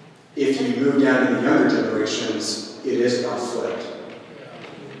 If you move down to the younger generations, it is about flipped.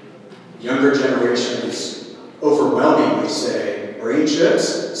 Younger generations overwhelmingly say, brain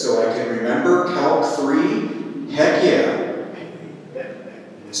chips, so I can remember Calc 3, heck yeah.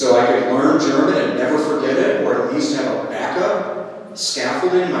 So I can learn German and never forget it, or at least have a backup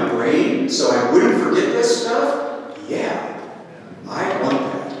scaffolding in my brain, so I wouldn't forget this stuff? Yeah, I want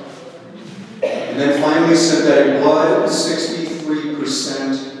that. And then finally, synthetic blood,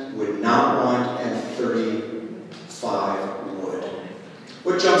 63% would not want and 35 would.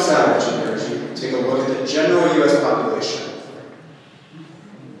 What jumps out at you there as you take a look at the general U.S. population?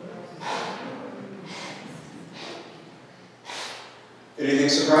 Anything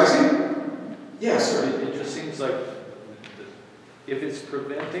surprising? Yes, sir. It just seems like if it's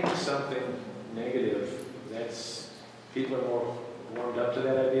preventing something negative, people are more warmed up to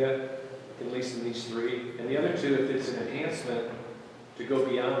that idea, at least in these three. And the other two, if it's an enhancement to go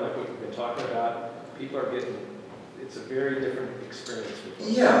beyond like what we've been talking about, people are getting, it's a very different experience for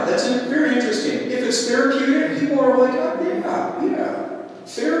folks. Yeah, that's very interesting. If it's therapeutic, people are like, oh, yeah,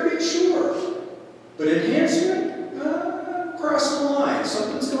 therapy, sure. But enhancement, cross the line.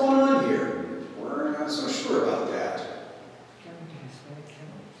 Something's going on here. We're not so sure about that.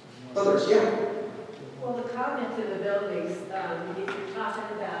 Others, yeah. Well, the cognitive abilities, if you're talking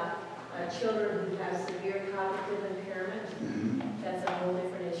about children who have severe cognitive impairment, that's a whole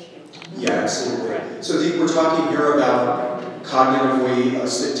different issue. Yeah, absolutely. So we're talking here about cognitively,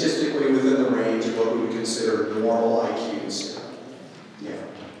 statistically within the range of what we would consider normal IQs. Yeah.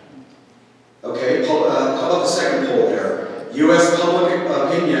 Okay, how about the second poll there? U.S. public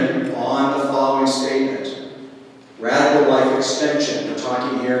opinion on the following statement. Radical life extension. We're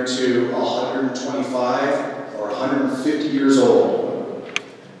talking here to 125 or 150 years old.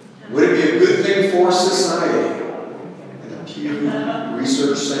 Would it be a good thing for society? And the Pew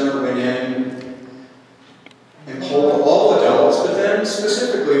Research Center went in and polled all adults, but then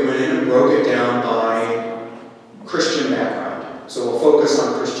specifically went in and broke it down by Christian background. So we'll focus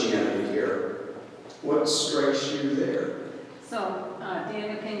on Christianity here. What strikes you there? So,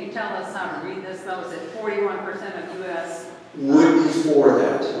 Daniel, can you tell us how to read this? Though, is it 41% of U.S. Would be for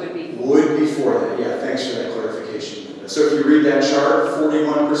that. Would be. Would be for that. Yeah, thanks for that clarification. So if you read that chart,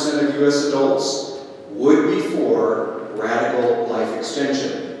 41% of U.S. adults would be for radical life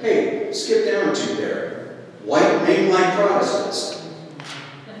extension. Hey, skip down to there. White mainline Protestants.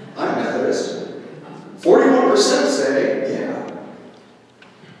 I'm Methodist. 41% say, yeah,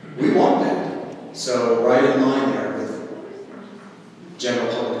 we want that. So right in line there with general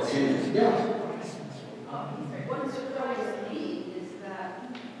public opinion. Yeah. What surprises me is that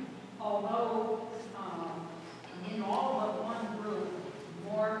although in all but one group,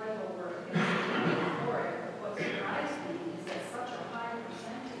 more people were for it, what surprised me is that such a high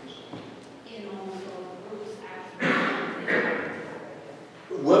percentage in almost all the groups actually.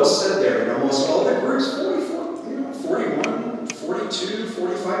 Well said there. In almost all the groups, 44, 41, 42,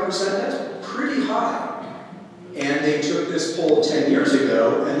 45%, that's pretty high. And they took this poll 10 years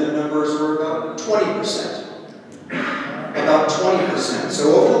ago, and the numbers were about 20%. About 20%.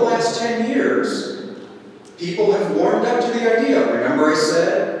 So over the last 10 years, people have warmed up to the idea. Remember I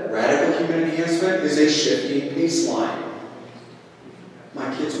said, radical human enhancement is a shifting baseline.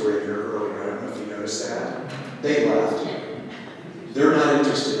 My kids were in here earlier, I don't know if you noticed that. They left. They're not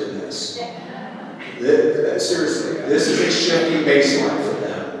interested in this. Seriously, this is a shifting baseline for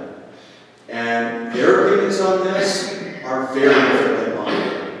them. And their opinions on this are very different than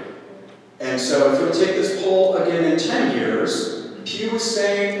mine. And so if you'll take this poll again in 10 years, Pew is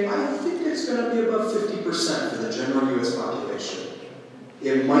saying, I think it's going to be above 50% for the general U.S. population.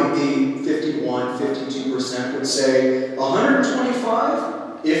 It might be 51, 52% would say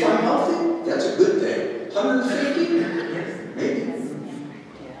 125, if I'm healthy, that's a good thing. 150, maybe.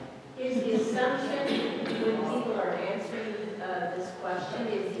 Is the assumption, when people are answering this question,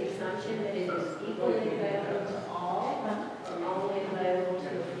 is the assumption that it is equally available to all, or only available to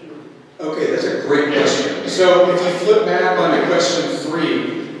a few? Okay, that's a great question. So if you flip back on to question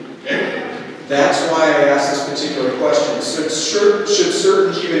 3, that's why I asked this particular question. So should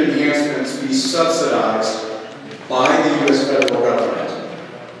certain human enhancements be subsidized by the U.S. federal government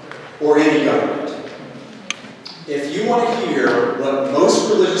or any government? If you want to hear what most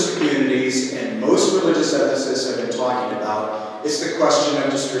religious communities and most religious ethicists have been talking about, it's the question of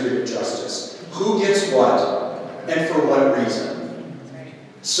distributive justice. Who gets what and for what reason?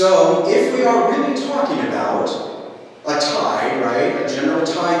 So if we are really talking about a tide, right, a general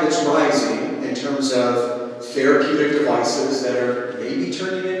tide that's rising in terms of therapeutic devices that are maybe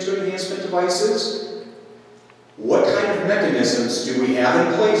turning into enhancement devices, what kind of mechanisms do we have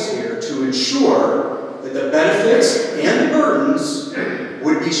in place here to ensure that the benefits and the burdens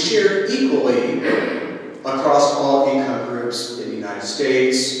would be shared equally across all income groups in the United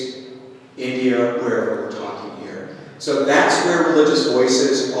States, India, wherever we're talking here? So that's where religious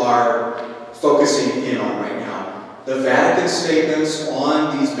voices are focusing in on right now. The Vatican statements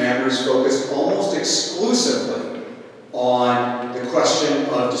on these matters focus almost exclusively on the question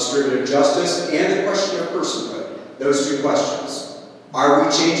of distributive justice and the question of personhood. Those two questions. Are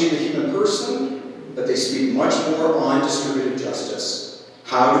we changing the human person? But they speak much more on distributive justice.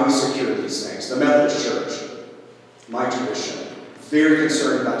 How do we secure these things? The Methodist Church, my tradition, very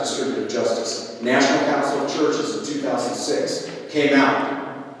concerned about distributive justice. National Council of Churches in 2006 came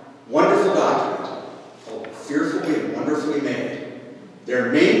out. Wonderful document. Fearfully and wonderfully made.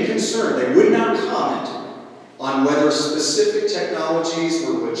 Their main concern, they would not comment on whether specific technologies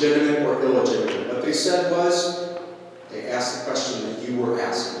were legitimate or illegitimate. What they said was, they asked the question that you were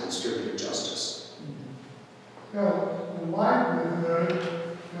asking, distributive justice. So, the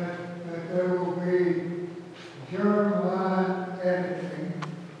likelihood that there will be germline editing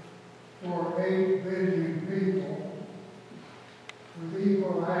for 8 billion people with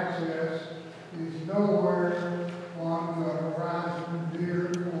equal access is nowhere on the horizon,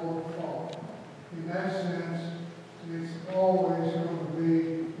 near or far. In that sense, it's always going to be,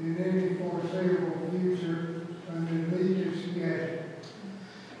 in any foreseeable future, an elitist gadget.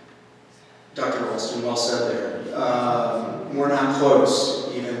 Dr. Ralston, well said there. We're not close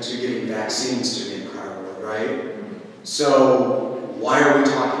even to getting vaccines to the entire world, right? So why are we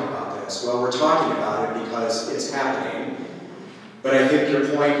talking about this? Well, we're talking about it because it's happening. But I think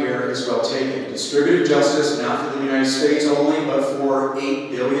your point here is well taken. Distributive justice, not for the United States only, but for 8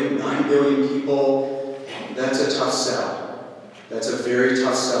 billion, 9 billion people, that's a tough sell. That's a very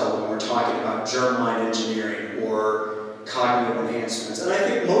tough sell when we're talking about germline engineering or cognitive enhancements. And I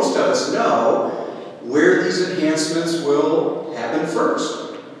think most of us know where these enhancements will happen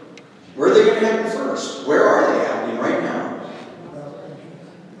first. Where are they going to happen first? Where are they happening right now?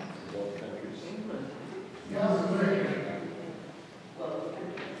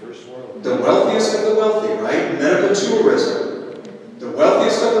 The wealthiest of the wealthy, right? Medical tourism. The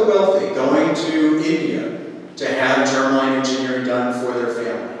wealthiest of the wealthy going to India to have germline engineering done for their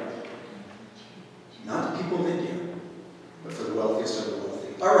family. Not the people of India, but for the wealthiest of the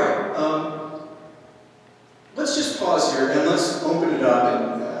wealthy. All right, let's just pause here and let's open it up.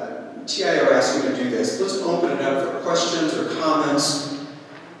 And TIR asked me to do this. Let's open it up for questions or comments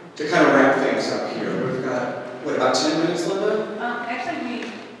to kind of wrap things up here. We've got, what, about 10 minutes, Linda?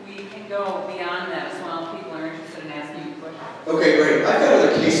 Actually, we can go beyond that as well. People are interested in asking you questions. Okay, great. I've got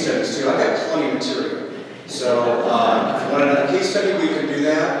other case studies too. I've got plenty of material. So if you want another case study, we can do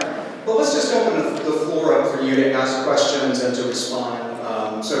that. But let's just open the floor up for you to ask questions and to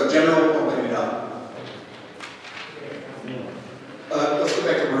respond. So General, open it up. Let's go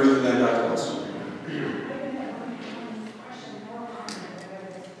back to Ruth and then Dr. Wilson.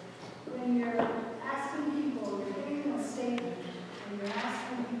 When you're asking people, you're giving a statement, and you're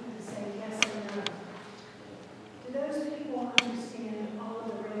asking people to say yes or no, do those people understand all of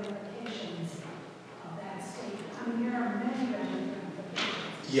the ramifications of that statement? I mean, there are many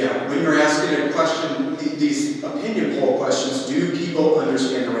ramifications. Yeah, when you're asking a question, these opinion poll questions, do people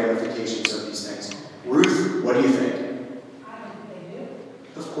understand the ramifications of these things? Ruth, what do you think? I don't think they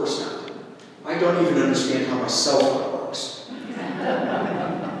do. Of course not. I don't even understand how my cell phone works. I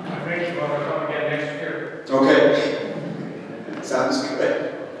think you want to come again next year. Okay. Sounds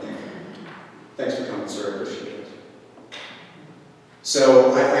good. Thanks for coming, sir. I appreciate it.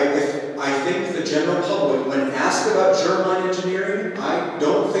 So I think the general public, when asked about germline engineering, I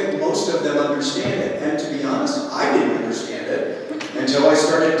don't think most of them understand it. And to be honest, I didn't understand it until I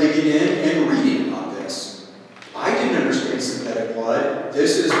started digging in and reading about this. I didn't understand synthetic blood.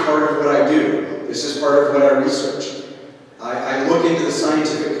 This is part of what I do. This is part of what I research. I look into the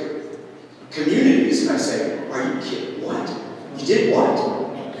scientific communities and I say, are you kidding? What? You did what?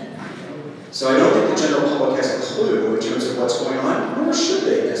 So I don't think the general public has a clue in terms of what's going on, nor should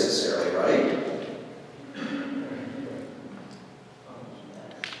they necessarily, right?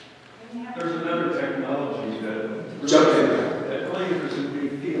 There's another technology that Jump in. that really interested me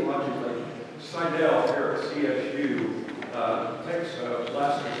theologically. Seidel here at CSU takes a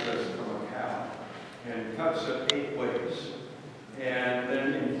blastocyst from a cow and cuts it 8 ways, and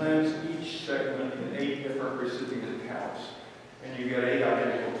then implants each segment in 8 different recipient cows, and you get 8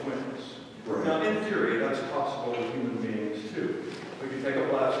 identical twins. Right. Now, in theory, that's possible with human beings too. We can take a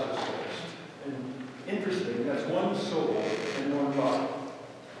blastocyst, and interesting, that's one soul in one body,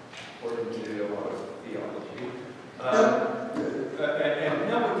 according to a lot of theology. And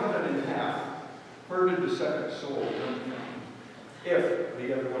now we cut it in half. Where did the second soul come from? If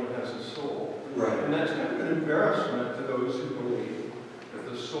the other one has a soul. Right. And that's kind of an embarrassment to those who believe that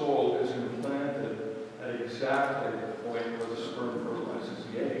the soul is implanted at exactly the point where the sperm fertilizes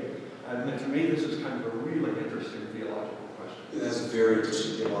the egg. And to me, this is kind of a really interesting theological question. That's a very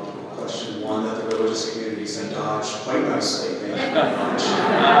interesting theological question, one that the religious communities have dodged quite nicely, thank you very much.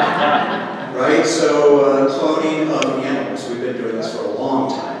 Right, so cloning of animals, we've been doing this for a long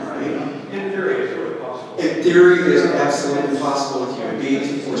time, right? In theory, it's really possible. In theory, it is absolutely possible with human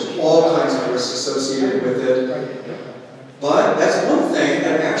beings. There's all kinds of risks associated with it. But that's one thing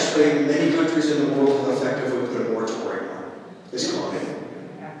that actually many countries in the world have effectively put a moratorium on, is cloning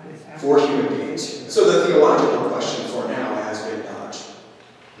for human beings. So the theological question for now has been dodged.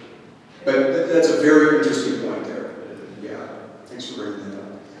 But that's a very interesting point there. Yeah, thanks for bringing that up.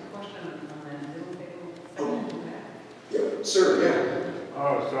 Yeah, sir, yeah.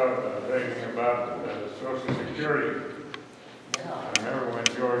 I was thinking about Social Security. I remember when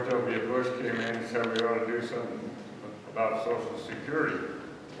George W. Bush came in and said we ought to do something about Social Security.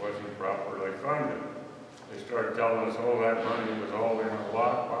 It wasn't properly funded. They started telling us, oh, that money was all in a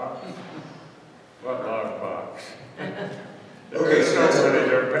lockbox. What lockbox? Okay, so that's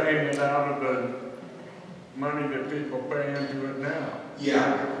they're paying it out of the money that people pay into it now.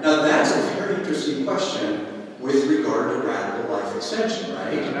 Yeah, now that's a very interesting question with regard to radical life extension,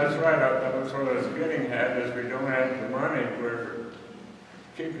 right? And that's right, that's what I was getting at, is we don't have the money, we're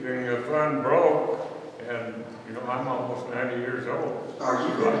keeping the fund broke, and, you know, I'm almost 90 years old. Are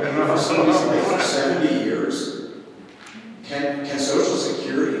you going to be for somebody's life for 70 years? Can Social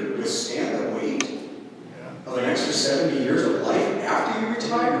Security withstand the weight of an extra 70 years of life after you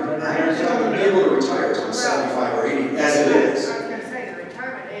retire? I don't think I'm going to be able to retire until I'm 75 or 80, as it is. I was going to say, the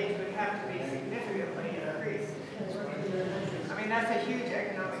retirement age would have to be significantly increased. I mean, that's a huge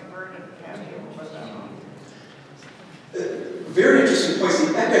economic burden to have people put that on. Very interesting points.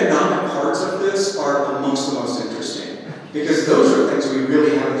 The economic parts of this are amongst the most interesting, because those are things we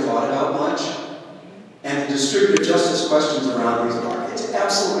really haven't thought about much. And the distributive justice questions around these are, it's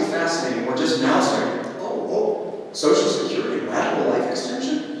absolutely fascinating. We're just now starting, Social Security, radical life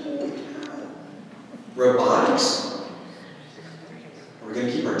extension? Holy cow. Robotics? Are we going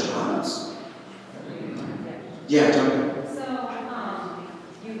to keep our jobs? Yeah, jump in. So,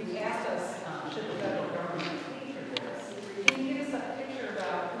 you asked us, should the federal government pay for this? Can you give us a picture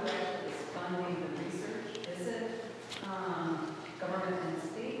about who actually is funding the research? Is it government and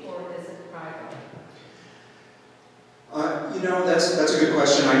state, or is it private? You know, that's a good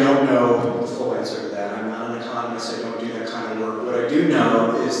question. I don't know the full answer to that. I'm not an economist. I don't do that kind of work. What I do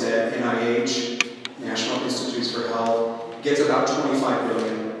know is that NIH, National Institutes for Health, gets about $25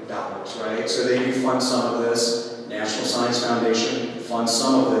 billion, right? So they do fund some of this. National Science Foundation funds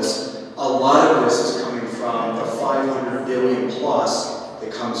some of this. A lot of this is coming from the $500 billion plus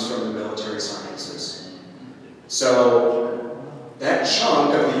that comes from the military sciences. So that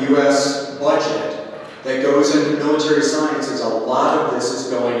chunk of the U.S. budget that goes into military sciences, a lot of this is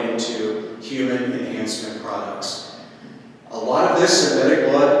going into human enhancement products. A lot of this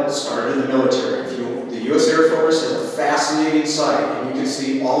synthetic blood started in the military. The U.S. Air Force has a fascinating site, and you can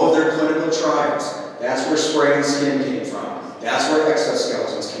see all of their clinical trials. That's where spraying skin came from. That's where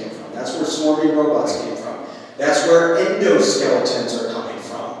exoskeletons came from. That's where swarming robots came from. That's where endoskeletons are coming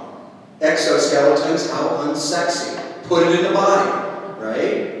from. Exoskeletons, how unsexy. Put it in the body,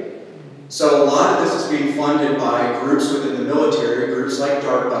 right? So a lot of this is being funded by groups within the military, groups like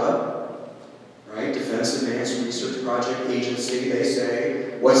DARPA, right, Defense Defense Advanced Research Project Agency, they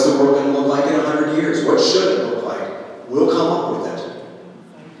say, what's the world going to look like in 100 years? What should it look like? We'll come up with it.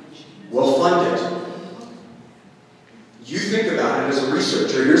 We'll fund it. You think about it as a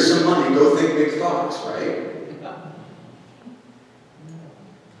researcher. Here's some money. Go think big thoughts, right?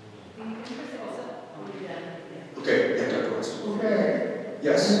 Okay, yeah, Dr. Winston. Okay.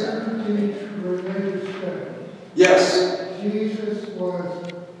 Yes. Teach religious studies. Yes. Jesus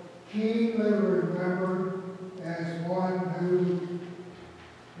was keenly remembered as one who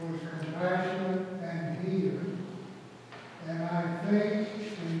was compassionate and healing. And I think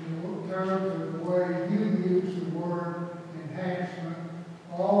in terms of the way you use the word enhancement,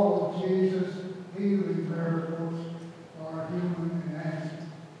 all of Jesus' healing miracles are human enhancement.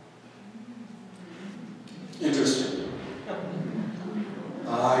 Interesting.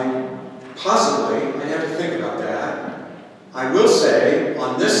 Possibly, I'd have to think about that. I will say,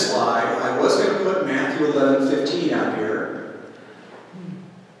 on this slide, I was going to put Matthew 11:15 out here.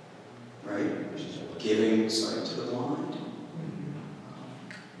 Right? Giving sight to the blind.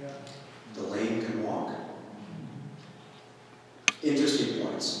 The lame can walk. Interesting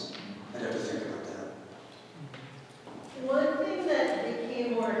points. I'd have to think about that. One thing that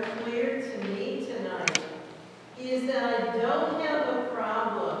became more clear to me tonight is that I don't have a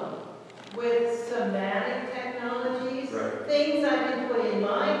problem with somatic technologies, Right. things I can put in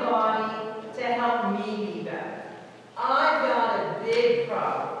my body to help me be better. I've got a big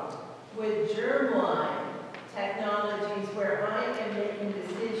problem with germline technologies where I am making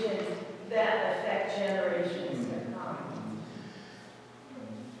decisions that affect generations to come.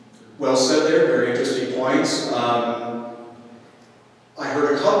 Well said there, very interesting points. I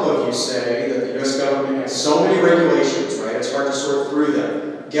heard a couple of you say that the U.S. government has so many regulations, right? It's hard to sort through them.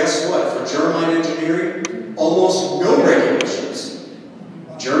 Guess what? For germline engineering, almost no regulations.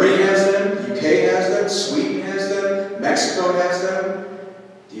 Germany has them, UK has them, Sweden has them, Mexico has them.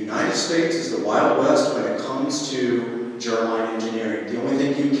 The United States is the Wild West when it comes to germline engineering. The only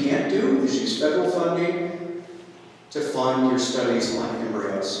thing you can't do is use federal funding to fund your studies on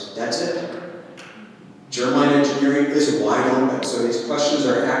embryos. That's it. Germline engineering is wide open, so these questions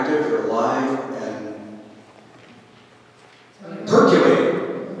are active, they're alive, and percolating.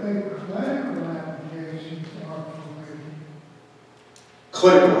 I think clinical applications are permitted.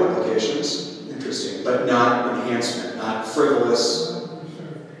 Clinical applications, interesting, but not enhancement, not frivolous. Not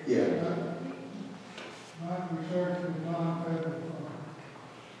research. Yeah. Not research with non-federal funding.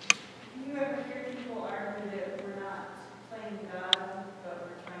 You ever hear people argue that we're not playing God, but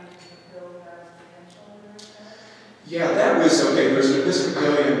we're trying to fulfill God's potential in our lives? Yeah, that was, okay, there's an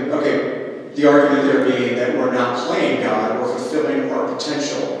Episcopalian, okay, the argument there being that we're not playing God, we're fulfilling our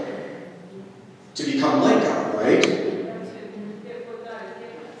potential to become like God, right? If what God has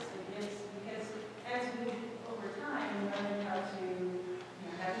given us, because as we, over time, learn how to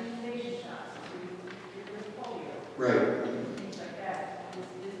have immunization shots, to get rid of polio, Right. things like that,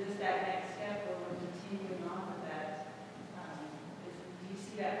 is this that next step where we're continuing on with that? Do you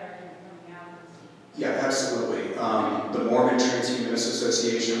see that argument coming out? Yeah, absolutely. The Mormon Transhumanist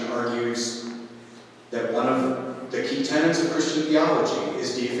Association argues that one of the key tenets of Christian theology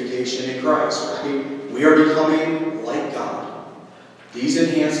is deification in Christ, right? We are becoming like God. These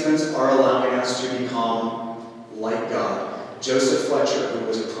enhancements are allowing us to become like God. Joseph Fletcher, who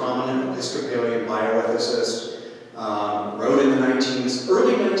was a prominent Episcopalian bioethicist, wrote in the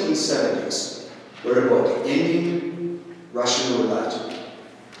early 1970s, wrote a book, Ending Russian Roulette.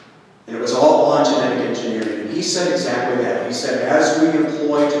 And it was all on genetic engineering. And he said exactly that. He said, as we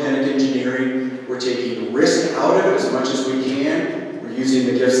employ genetic engineering, we're taking risk out of it as much as we can. We're using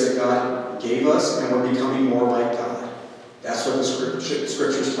the gifts that God gave us, and we're becoming more like God. That's what the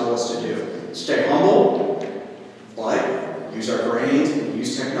scriptures tell us to do. Stay humble, but use our brains and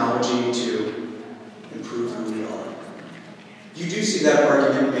use technology to improve who we are. You do see that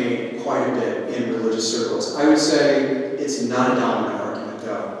argument made quite a bit in religious circles. I would say it's not a dominant argument,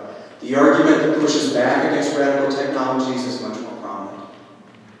 though. The argument that pushes back against radical technologies is much more prominent.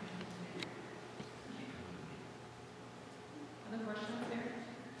 Other questions there?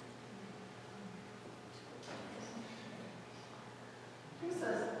 He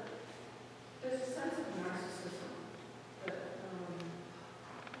says, there's a sense of narcissism, but,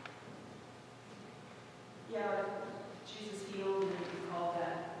 yeah, Jesus healed, and you call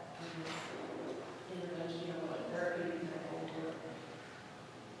that intervention or therapy, that whole work.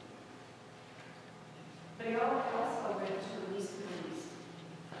 But he also went to release the beast.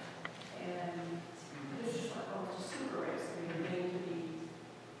 And this is like almost a super race, where you're getting to be,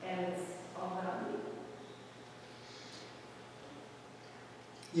 and it's all about me.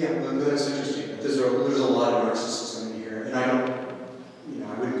 Yeah, well, that's interesting. there's a lot of narcissism in here, and I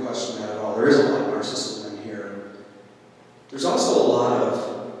wouldn't question that at all. There is a lot of narcissism in here. There's also a lot of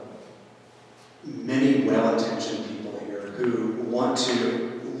many well-intentioned people here who want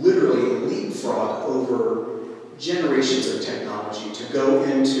to literally leapfrog over generations of technology, to go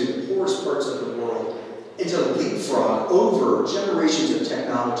into the poorest parts of the world, and to leapfrog over generations of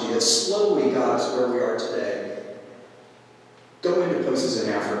technology that slowly got us where we are today. Go into places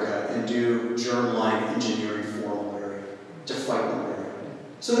in Africa and do germline engineering for malaria, to fight malaria,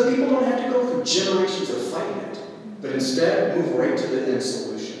 so that people don't have to go through generations of fighting it, but instead move right to the end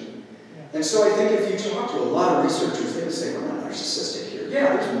solution. And so I think if you talk to a lot of researchers, they would say, we're not narcissistic here.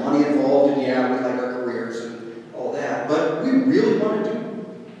 Yeah, there's money involved, and yeah, we like our careers and all that, but we really want to do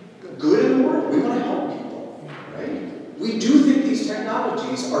good in the world. We want to help people, right? We do think these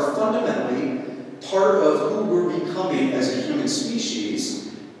technologies are fundamentally part of who we're becoming as a human species.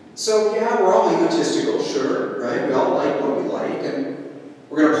 So yeah, we're all egotistical, sure, right? We all like what we like, and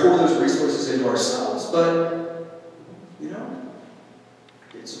we're going to pour those resources into ourselves, but,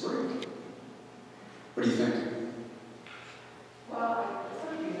 it's a break. What do you think? Well,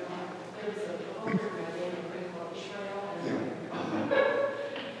 some of you know, there's a book by Daniel called Israel,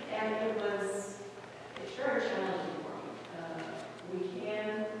 and it's very challenging for me. We can,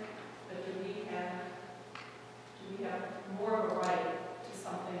 but do we have more of a right to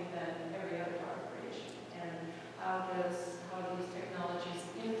something than every other part of creation? And how do these technologies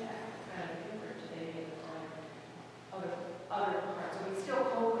impact kind of different today on other parts? Are we still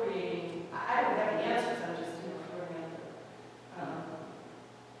co-creating? I don't have the answers, I'm just throwing out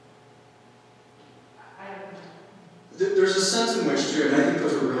There's a sense in which, too, and I think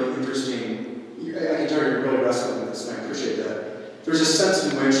those are really interesting. I can tell you're really wrestling with this, and I appreciate that. There's a sense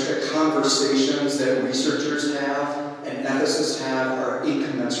in which the conversations that researchers have and ethicists have are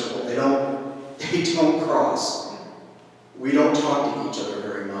incommensurable. They don't cross. We don't talk to each other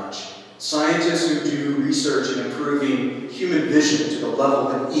very much. Scientists who do research in improving human vision to the level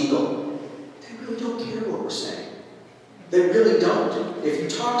of an eagle, they really don't care what we're saying. They really don't. If you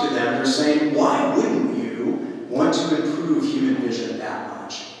talk to them, they're saying, why wouldn't you want to improve human vision that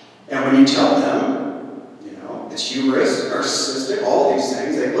much? And when you tell them, it's hubris, narcissistic, all these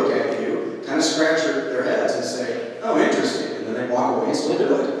things, they look at you, kind of scratch their heads and say, oh, interesting, and then they walk away and still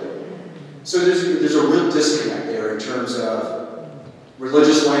do it. So there's a real disconnect there in terms of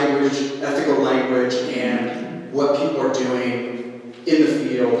religious language, ethical language, and what people are doing in the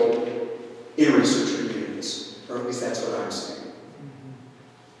field, in research communities. Or at least that's what I'm saying.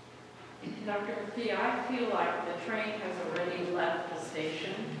 Dr. McFee, I feel like the train has already left the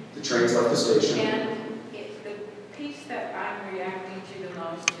station. The train's left the station. And the piece that I'm reacting to the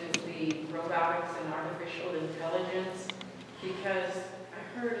most is the robotics and artificial intelligence, because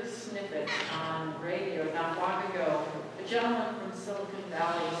I heard a snippet on radio not long ago. A gentleman from Silicon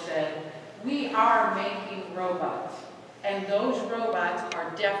Valley said, we are making robots, and those robots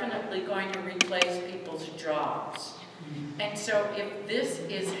are definitely going to replace people's jobs. And so if this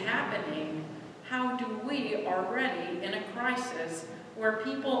is happening, how do we already in a crisis where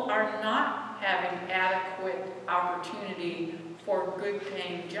people are not having adequate opportunity for good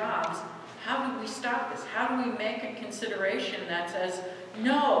paying jobs, how do we stop this? How do we make a consideration that says,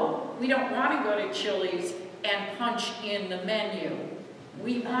 no, we don't want to go to Chili's and punch in the menu.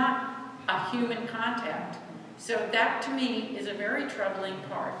 We want a human contact. So that to me is a very troubling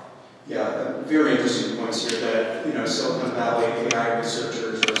part. Yeah, very interesting points here that, Silicon Valley AI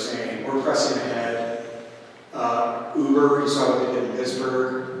researchers are saying, we're pressing ahead. Uber, you saw what they did in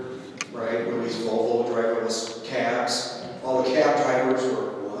Pittsburgh, right? With these Volvo driverless cabs. All the cab drivers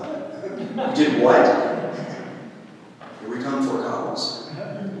were, what? You did what? Here we come for cows.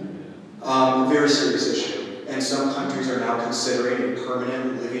 Very serious issue. And some countries are now considering a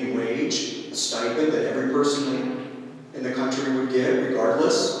permanent living wage, a stipend that every person in the country would get,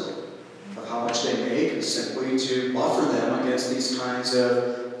 regardless of how much they make, simply to buffer them against these kinds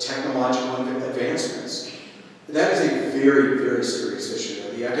of technological advancements. That is a very, very serious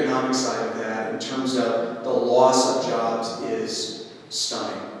issue. The economic side of that, in terms of the loss of jobs, is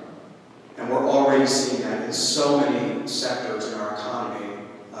stunning. And we're already seeing that in so many sectors in our economy.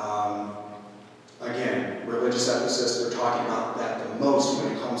 Again, religious ethicists are talking about that the most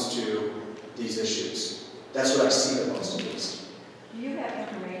when it comes to these issues. That's what I see the most, at least. Do you have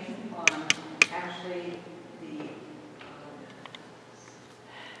information on actually the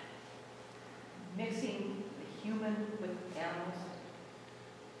mixing the human with animals?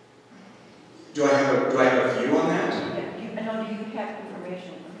 Do I have a view on that? Yeah, do you have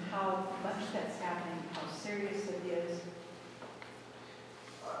information on how much that's happening, how serious it is?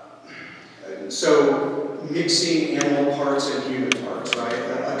 So mixing animal parts and human parts, right?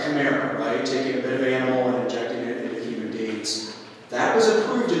 A chimera, right? Taking a bit of animal and injecting it into human beings. That was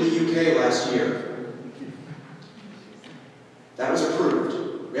approved in the UK last year. That was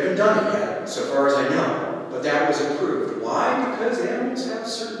approved. We haven't done it yet, so far as I know, but that was approved. Why? Because animals have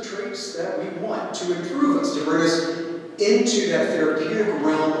certain traits that we want to improve us, to bring us into that therapeutic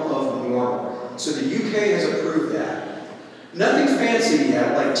realm of normal. So the UK has approved that. Nothing fancy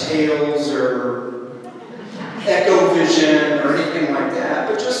yet, like tails or echo-vision or anything like that,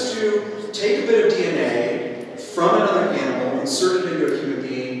 but just to take a bit of DNA from another animal, insert it into a human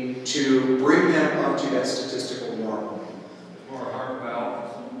being to bring them up to that statistical normal. Or heart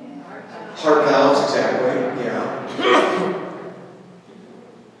valves. Heart valves, exactly, yeah.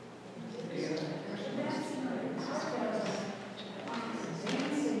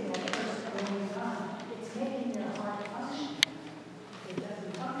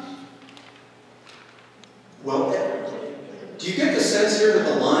 Well, do you get the sense here that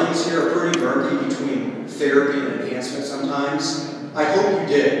the lines here are pretty murky between therapy and enhancement sometimes? I hope you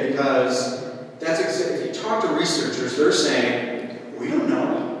did, because that's if you talk to researchers, they're saying, we don't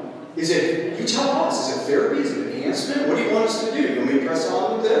know. Is it, you tell us, is it therapy, is it enhancement? What do you want us to do? You want me to press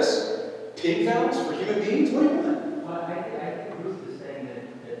on with this? Pig valves for human beings? What do you want? Well, I think Bruce is saying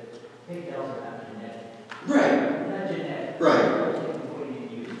that pig valves are not genetic. Right. Not genetic. Right.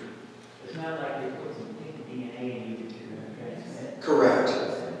 It's not like they put some pig DNA in you to transmit. Correct.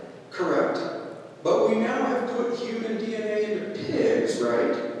 Correct. But we now have put human DNA into pigs,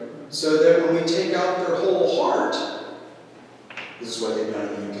 right? So that when we take out their whole heart, this is what they've done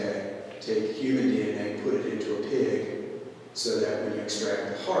in the UK. Take human DNA, put it into a pig, so that when you extract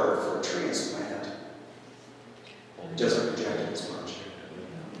the heart for a transplant, it doesn't reject it as much.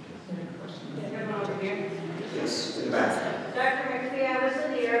 Yes, in the back. Dr. McFee, I was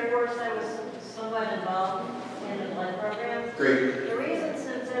in the Air Force. I was somewhat involved in the blood program. Great. The reason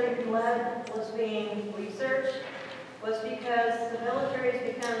synthetic blood was being researched was because the military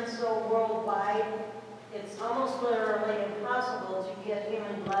has become so worldwide, it's almost literally impossible to get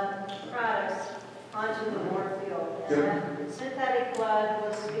human blood products onto the war field. And that synthetic blood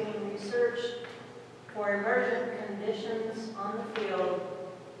was being researched for emergent conditions on the field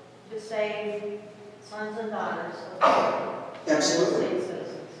to save sons and daughters of Absolutely.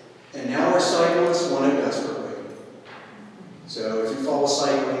 citizens. And now our cyclists want it desperately. So if you follow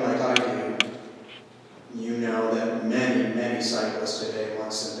cycling like I do, you know that many, many cyclists today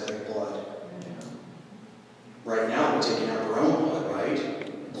want synthetic blood. Right now, they're taking out their own blood,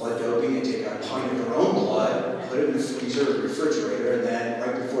 right? Blood doping, they take out a pint of their own blood, put it in the freezer or the refrigerator, and then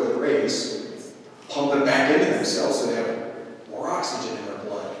right before the race, pump it back into themselves so they have more oxygen in their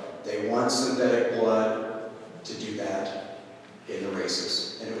blood. They want synthetic blood to do that in the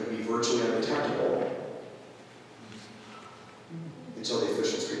races, and it would be virtually undetectable until the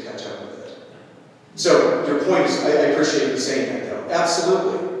officials could catch up with it. So your point is, I appreciate you saying that though.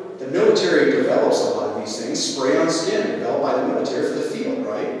 Absolutely. The military develops a lot of these things, spray on skin, developed by the military for the field,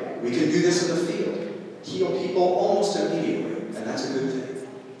 right? We can do this in the field. Heal people almost immediately, and that's a good thing.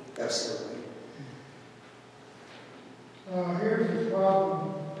 Absolutely. Here's the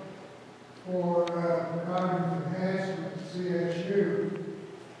problem for cognitive enhancement at CSU.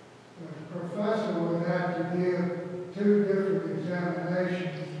 The professor would have to give 2 different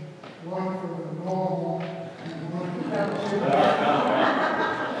examinations, one for the normal and one for the activity.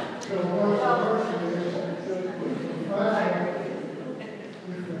 So what's the question is, if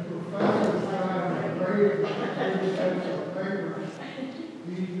the professor's trying to grade 2 sets of papers,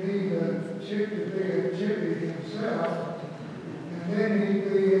 he'd need a chip to be a chippy himself, and then he'd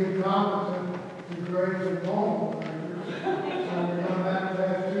be incompetent to grade the normal papers. So we're going to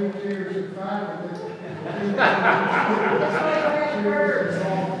have 2 tiers of faculty.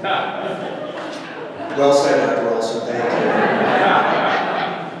 Well said, Dr. Olson. Thank you.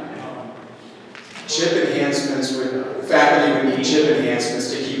 Chip enhancements faculty would need chip enhancements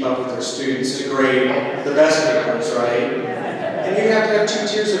to keep up with their students to grade the best papers, right? And you have to have 2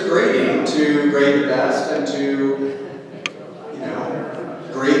 tiers of grading to grade the best and to,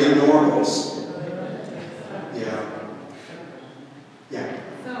 grade the normals. Yeah. Yeah.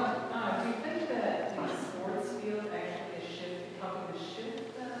 So, do you think that the sports field actually is helping to shift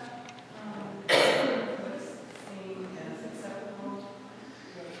what's seen as acceptable?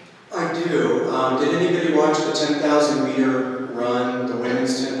 I do. Did anybody watch the 10,000 meter run, the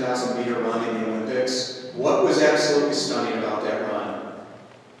women's 10,000 meter run in the Olympics? What was absolutely stunning about that run?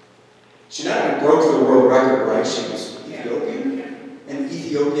 She not only broke the world record, right? She was Ethiopian, and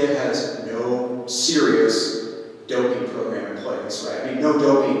Ethiopia has no serious doping program in place, right? I mean, no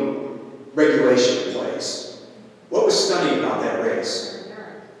doping regulation in place. What was stunning about that race?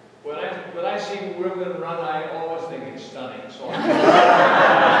 When I see women run, I always think it's stunning. So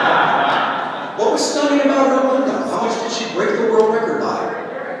What was stunning about her run, though? How much did she break the world record by?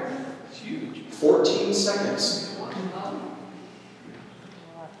 it's huge. 14 seconds.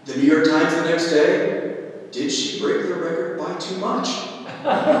 The New York Times the next day, did she break the record by too much?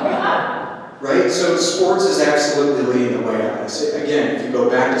 Right? So sports is absolutely leading the way on this. Again, if you go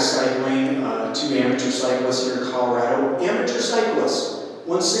back to cycling, two amateur cyclists here in Colorado, amateur cyclists,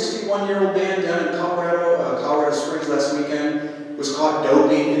 one 61-year-old man down in Colorado Springs last weekend was caught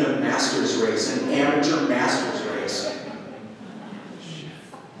doping in a masters race, an amateur masters race.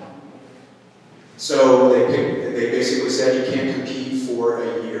 So they basically said you can't compete for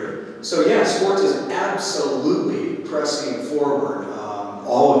a year. So yeah, sports is absolutely pressing forward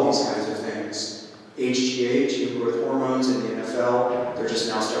all of these kinds of things. HGH, human growth hormones in the NFL, they're just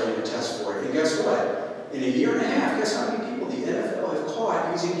now starting to test for it. And guess what? In a year and a half, guess how many people the NFL have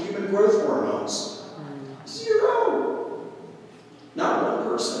caught using human growth hormones? 0. Not one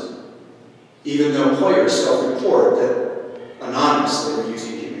person. Even though players self-report that anonymously they're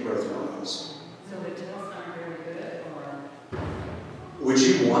using human growth hormones. So the tests aren't very good, or? Would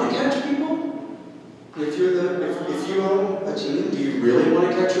you want to catch people? If you own a team, do you really want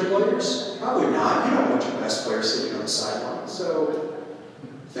to catch your players? Probably not. You don't want your best player sitting on the sideline. So,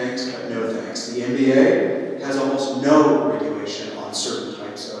 thanks, but no thanks. The NBA has almost no regulation on certain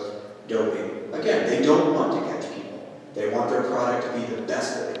types of doping. Again, they don't want to catch people. They want their product to be the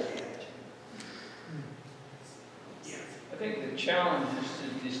best that they can. Yeah. I think the challenge is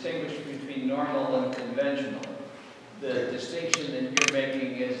to distinguish between normal and conventional. The distinction that you're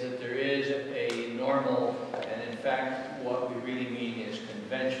making is that there is a normal, and in fact, what we really mean is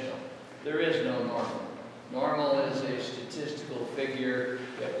conventional. There is no normal. Normal is a statistical figure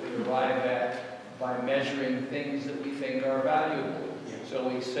that we arrive at by measuring things that we think are valuable. So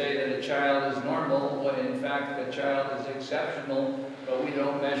we say that a child is normal, when in fact the child is exceptional, but we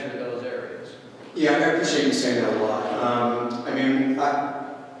don't measure those areas. Yeah, I appreciate you saying that a lot.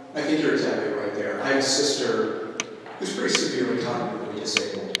 I think you're exactly right there. I have a sister who's pretty severely cognitively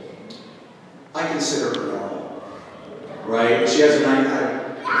disabled. I consider her normal, right? She has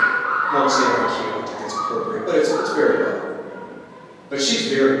I won't say IQ, I don't think that's appropriate, but it's very low. But she's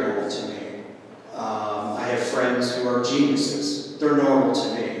very normal to me. I have friends who are geniuses. They're normal to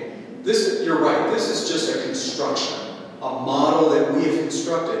me. You're right, this is just a construction, a model that we have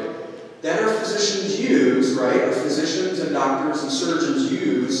constructed that our physicians use, right? Our physicians and doctors and surgeons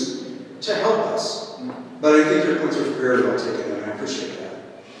use to help us. But I think your points are very well taken, and I appreciate that.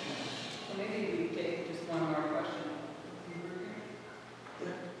 Well, maybe we take just one more question.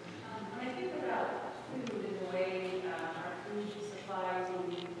 When I think about food and the way our food supplies,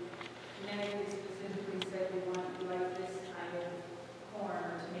 we genetically specifically said we like this kind of corn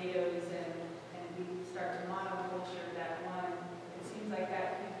or tomatoes, and we start to monoculture that one. It seems like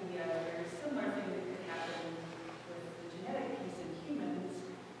that could be a very similar thing that could happen with the genetic piece in humans.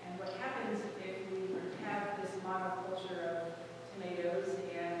 And what happens if we have this monoculture of tomatoes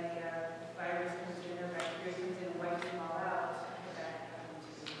and a virus comes in or bacteria comes in and wipes them all out? What that happens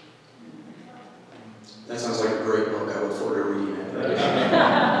to? That sounds like a great book. I look forward to reading it.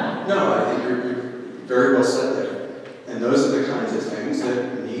 No, I think you're very well said there. And those are the kinds of things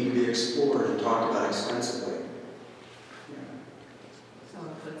that need to be explored and talked about extensively. So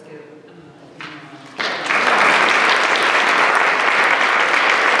let's give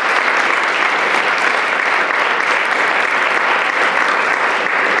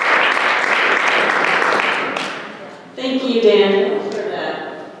Thank you, Dan, for that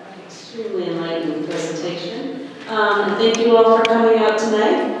extremely enlightening presentation. And thank you all for coming out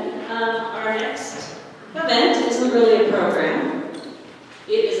tonight. Our next event isn't really a program.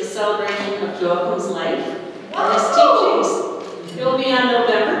 It is a celebration of Joachim's life and his teachings. It will be on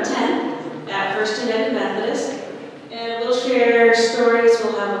November 10th at First United Methodist. And we'll share stories.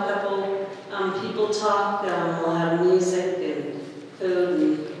 We'll have a couple people talk. We'll have music and food.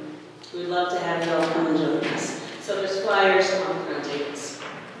 And we'd love to have you all come and join us. So there's flyers on the front tables.